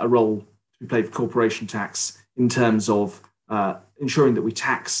a role to be played for corporation tax in terms of ensuring that we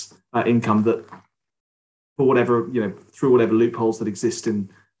tax income that, for whatever, through whatever loopholes that exist in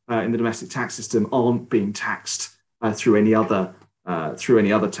the domestic tax system, aren't being taxed through any other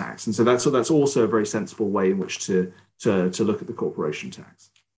tax. And so that's also a very sensible way in which to look at the corporation tax.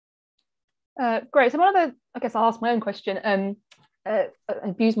 Great. So I guess I'll ask my own question and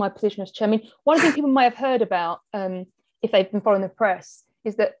abuse my position as chair. I mean, one of the things people might have heard about, if they've been following the press,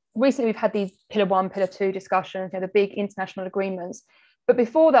 is that recently we've had these Pillar 1, Pillar 2 discussions, the big international agreements. But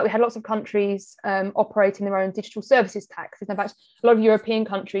before that, we had lots of countries operating their own digital services taxes. In fact, a lot of European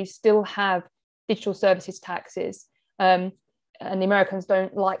countries still have digital services taxes. And the Americans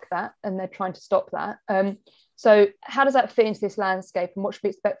don't like that, and they're trying to stop that. So how does that fit into this landscape, and what should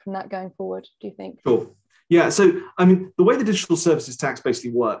we expect from that going forward, do you think? Sure. Yeah, so I mean, the way the digital services tax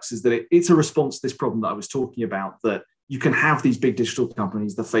basically works is that it's a response to this problem that I was talking about, that you can have these big digital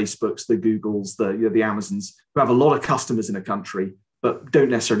companies, the Facebooks, the Googles, the Amazons, who have a lot of customers in a country, but don't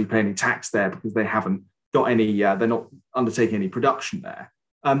necessarily pay any tax there because they haven't got any, they're not undertaking any production there.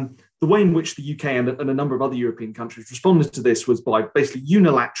 The way in which the UK and a number of other European countries responded to this was by basically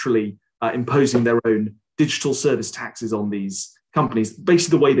unilaterally imposing their own digital service taxes on these companies.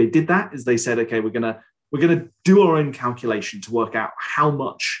 Basically, the way they did that is they said, okay, we're gonna do our own calculation to work out how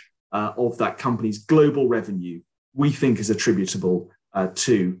much of that company's global revenue we think is attributable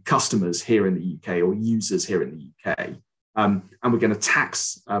to customers here in the UK or users here in the UK, and we're going to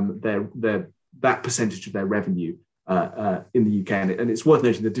tax that percentage of their revenue in the UK. And it's worth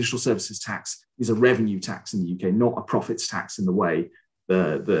noting the digital services tax is a revenue tax in the UK, not a profits tax in the way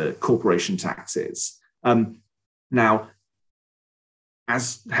the corporation tax is. Now,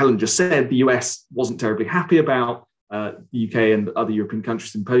 as Helen just said, the US wasn't terribly happy about the UK and other European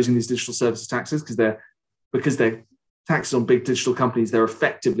countries imposing these digital services taxes because they're taxes on big digital companies. They're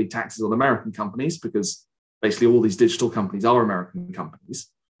effectively taxes on American companies, because basically all these digital companies are American companies.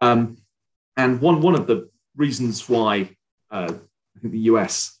 And one of the reasons why I think the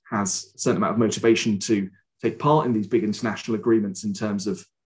US has a certain amount of motivation to take part in these big international agreements in terms of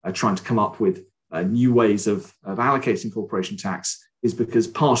trying to come up with new ways of allocating corporation tax is because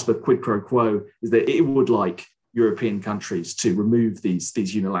part of the quid pro quo is that it would like European countries to remove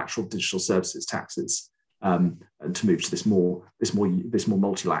these unilateral digital services taxes and to move to this more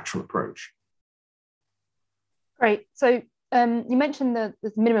multilateral approach. Great. So you mentioned the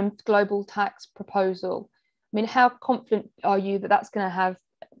minimum global tax proposal. I mean, how confident are you that that's going to have,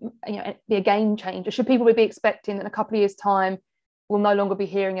 be a game changer? Should people be expecting that in a couple of years' time we'll no longer be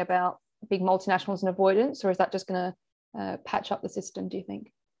hearing about big multinationals and avoidance, or is that just going to patch up the system, do you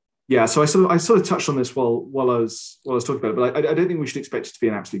think? Yeah, so I sort of touched on this while I was talking about it, but I don't think we should expect it to be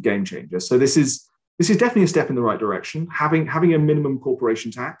an absolute game changer. So this is definitely a step in the right direction. Having a minimum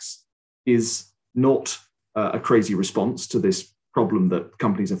corporation tax is not a crazy response to this problem that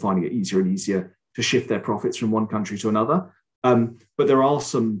companies are finding it easier and easier to shift their profits from one country to another. But there are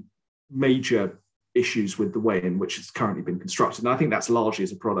some major issues with the way in which it's currently been constructed. And I think that's largely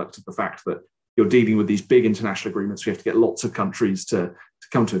as a product of the fact that you're dealing with these big international agreements. We have to get lots of countries to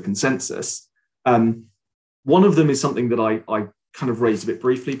come to a consensus. One of them is something that I kind of raised a bit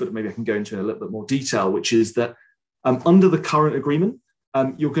briefly, but maybe I can go into in a little bit more detail, which is that under the current agreement,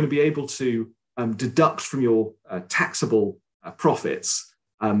 you're going to be able to deduct from your taxable profits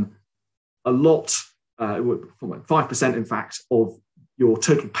a lot, 5% in fact, of your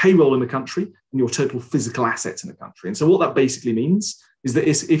total payroll in the country and your total physical assets in the country. And so what that basically means is that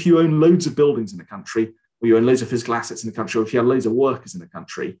if you own loads of buildings in the country, or you own loads of physical assets in the country, or if you have loads of workers in the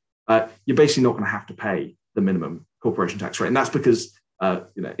country, you're basically not going to have to pay the minimum corporation tax rate. And that's because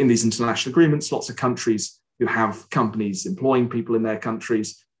in these international agreements, lots of countries who have companies employing people in their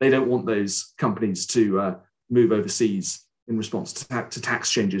countries, they don't want those companies to move overseas in response to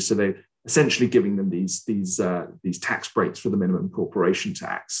tax changes. So they're essentially giving them these tax breaks for the minimum corporation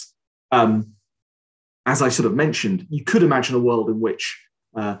tax. As I sort of mentioned, you could imagine a world in which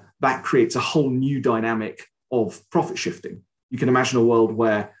that creates a whole new dynamic of profit shifting. You can imagine a world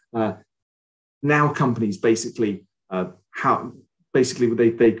where now companies basically they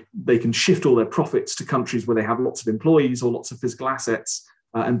can shift all their profits to countries where they have lots of employees or lots of physical assets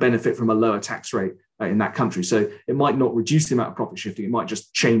and benefit from a lower tax rate in that country. So it might not reduce the amount of profit shifting, it might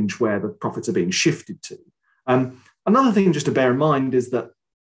just change where the profits are being shifted to. Another thing just to bear in mind is that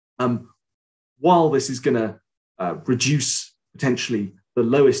while this is going to reduce potentially the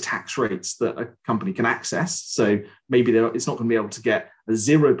lowest tax rates that a company can access, so maybe it's not going to be able to get a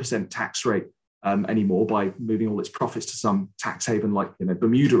 0% tax rate anymore by moving all its profits to some tax haven like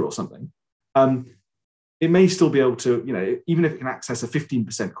Bermuda or something. It may still be able to, even if it can access a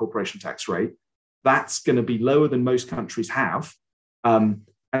 15% corporation tax rate, that's going to be lower than most countries have. And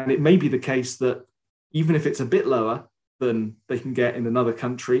it may be the case that even if it's a bit lower than they can get in another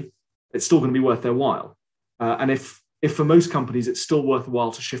country, it's still going to be worth their while. And if for most companies it's still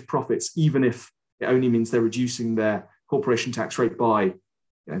worthwhile to shift profits, even if it only means they're reducing their corporation tax rate by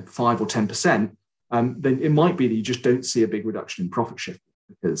 5 or 10%, then it might be that you just don't see a big reduction in profit shift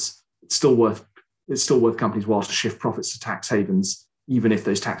because it's still worth companies' while to shift profits to tax havens, even if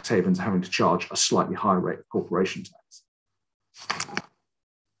those tax havens are having to charge a slightly higher rate of corporation tax.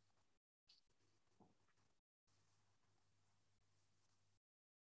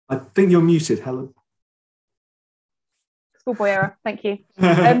 I think you're muted, Helen. Schoolboy error, thank you.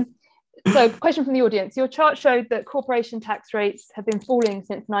 So question from the audience. Your chart showed that corporation tax rates have been falling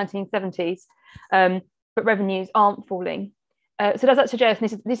since the 1970s, but revenues aren't falling. So does that suggest, and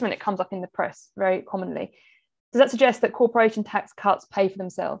this is when it comes up in the press very commonly, does that suggest that corporation tax cuts pay for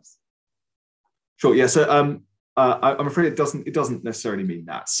themselves? Sure, yeah. So I'm afraid it doesn't necessarily mean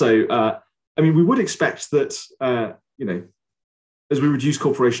that. So, we would expect that, as we reduce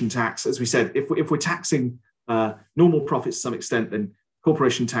corporation tax, as we said, if we're taxing normal profits to some extent, then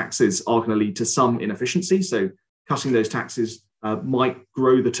corporation taxes are going to lead to some inefficiency. So cutting those taxes might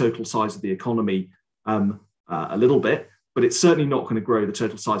grow the total size of the economy a little bit, but it's certainly not going to grow the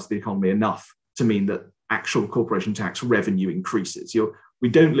total size of the economy enough to mean that actual corporation tax revenue increases. We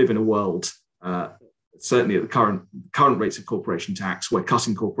don't live in a world, certainly at the current rates of corporation tax, where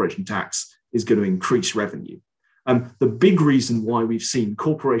cutting corporation tax is going to increase revenue. The big reason why we've seen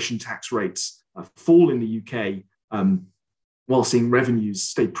corporation tax rates fall in the UK while seeing revenues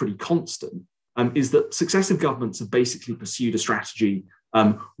stay pretty constant is that successive governments have basically pursued a strategy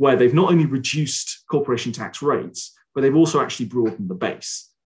where they've not only reduced corporation tax rates, but they've also actually broadened the base.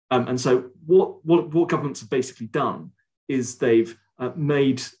 And so what governments have basically done is they've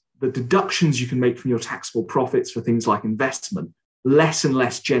made the deductions you can make from your taxable profits for things like investment less and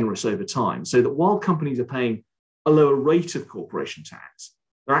less generous over time, so that while companies are paying a lower rate of corporation tax,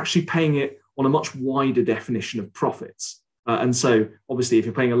 they're actually paying it on a much wider definition of profits. And so obviously, if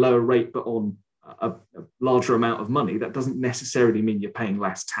you're paying a lower rate but on a larger amount of money, that doesn't necessarily mean you're paying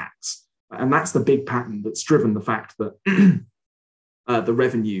less tax. And that's the big pattern that's driven the fact that the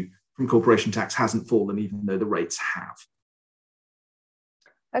revenue from corporation tax hasn't fallen, even though the rates have.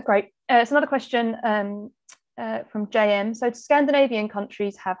 Oh, great. So another question from JM. So Scandinavian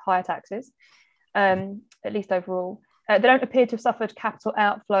countries have higher taxes, at least overall. They don't appear to have suffered capital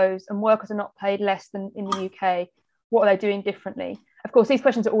outflows, and workers are not paid less than in the UK. What are they doing differently? Of course, these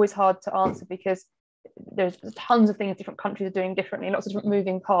questions are always hard to answer because there's tons of things different countries are doing differently, lots of different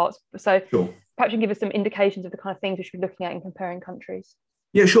moving parts. So sure. Perhaps you can give us some indications of the kind of things we should be looking at in comparing countries.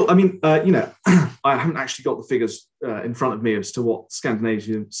 Yeah, sure. I mean, I haven't actually got the figures in front of me as to what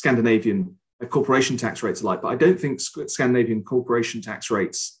Scandinavian corporation tax rates are like, but I don't think Scandinavian corporation tax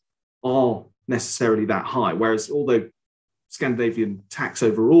rates are necessarily that high, whereas although Scandinavian tax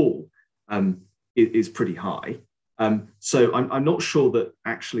overall is pretty high. So I'm not sure that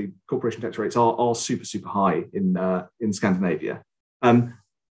actually corporation tax rates are super high in Scandinavia.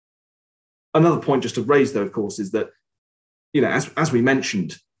 Another point just to raise, though, of course, is that as we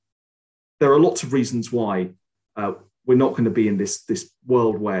mentioned, there are lots of reasons why we're not going to be in this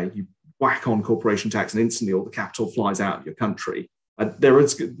world where you whack on corporation tax and instantly all the capital flies out of your country. There are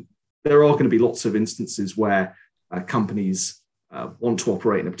going to be lots of instances where companies want to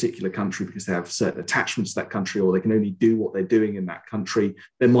operate in a particular country because they have certain attachments to that country, or they can only do what they're doing in that country.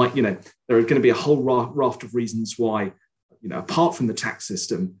 There are going to be a whole raft of reasons why, apart from the tax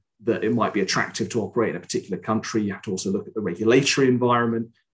system, that it might be attractive to operate in a particular country. You have to also look at the regulatory environment.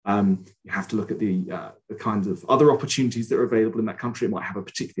 You have to look at the kinds of other opportunities that are available in that country. It might have a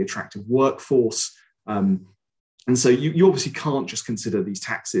particularly attractive workforce. And so you obviously can't just consider these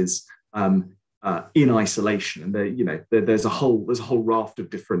taxes in isolation. And there's a whole raft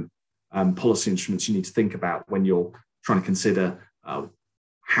of different policy instruments you need to think about when you're trying to consider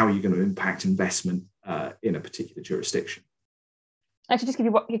how you're going to impact investment in a particular jurisdiction. Actually, just give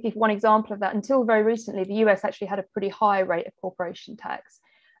you one example of that. Until very recently, the US actually had a pretty high rate of corporation tax.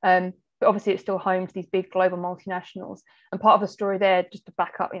 But obviously, it's still home to these big global multinationals. And part of the story there, just to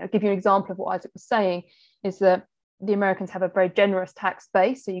back up, give you an example of what Isaac was saying, is that the Americans have a very generous tax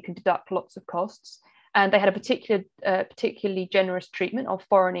base, so you can deduct lots of costs. And they had a particularly generous treatment of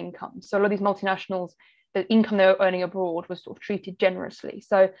foreign income. So a lot of these multinationals, the income they were earning abroad was sort of treated generously.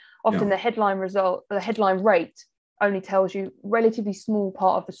 So often the headline rate only tells you a relatively small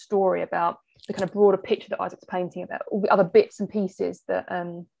part of the story about the kind of broader picture that Isaac's painting, about all the other bits and pieces that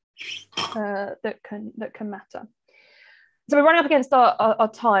can matter. So we're running up against our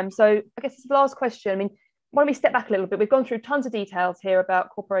time. So I guess this is the last question. I mean, why don't we step back a little bit? We've gone through tons of details here about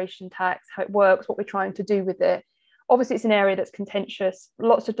corporation tax, how it works, what we're trying to do with it. Obviously, it's an area that's contentious.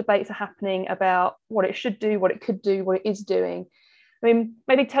 Lots of debates are happening about what it should do, what it could do, what it is doing. I mean,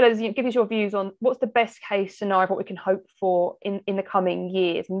 maybe tell us, give us your views on what's the best case scenario, what we can hope for in the coming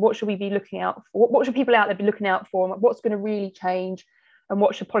years, and what should we be looking out for? What should people out there be looking out for, and what's going to really change, and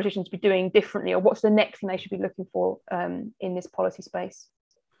what should politicians be doing differently, or what's the next thing they should be looking for in this policy space?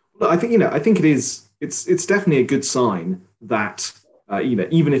 Well, I think it is. It's definitely a good sign that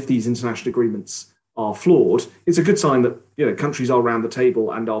even if these international agreements are flawed, it's a good sign that countries are around the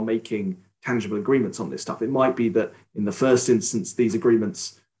table and are making tangible agreements on this stuff. It might be that in the first instance, these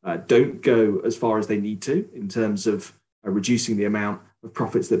agreements don't go as far as they need to in terms of reducing the amount of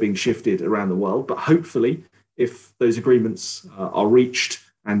profits that are being shifted around the world. But hopefully, if those agreements are reached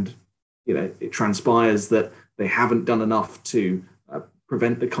and it transpires that they haven't done enough to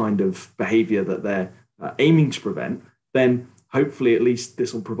prevent the kind of behavior that they're aiming to prevent, then hopefully at least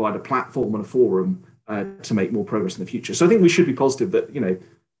this will provide a platform and a forum to make more progress in the future. So I think we should be positive that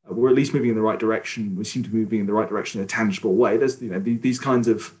we're at least moving in the right direction. We seem to be moving in the right direction in a tangible way. There's, these kinds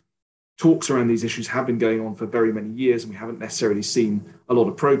of talks around these issues have been going on for very many years, and we haven't necessarily seen a lot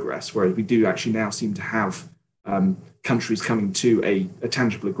of progress, whereas we do actually now seem to have countries coming to a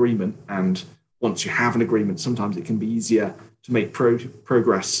tangible agreement. And once you have an agreement, sometimes it can be easier to make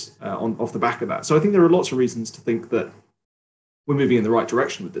progress off the back of that. So I think there are lots of reasons to think that we're moving in the right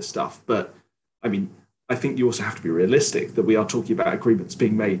direction with this stuff. But I mean, I think you also have to be realistic that we are talking about agreements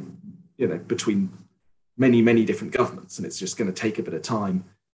being made, between many different governments, and it's just going to take a bit of time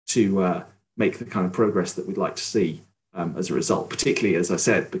to make the kind of progress that we'd like to see as a result. Particularly, as I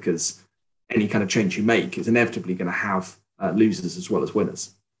said, because any kind of change you make is inevitably going to have losers as well as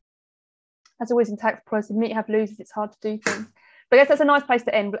winners. As always in tax policy, the minute you have losers, it's hard to do things. But I guess that's a nice place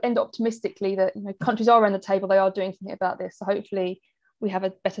to end. We'll end optimistically that countries are around the table, they are doing something about this. So hopefully we have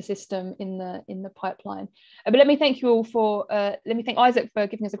a better system in the pipeline. But let me thank you all for, let me thank Isaac for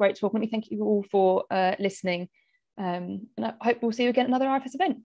giving us a great talk. Let me thank you all for listening. And I hope we'll see you again at another IFS event.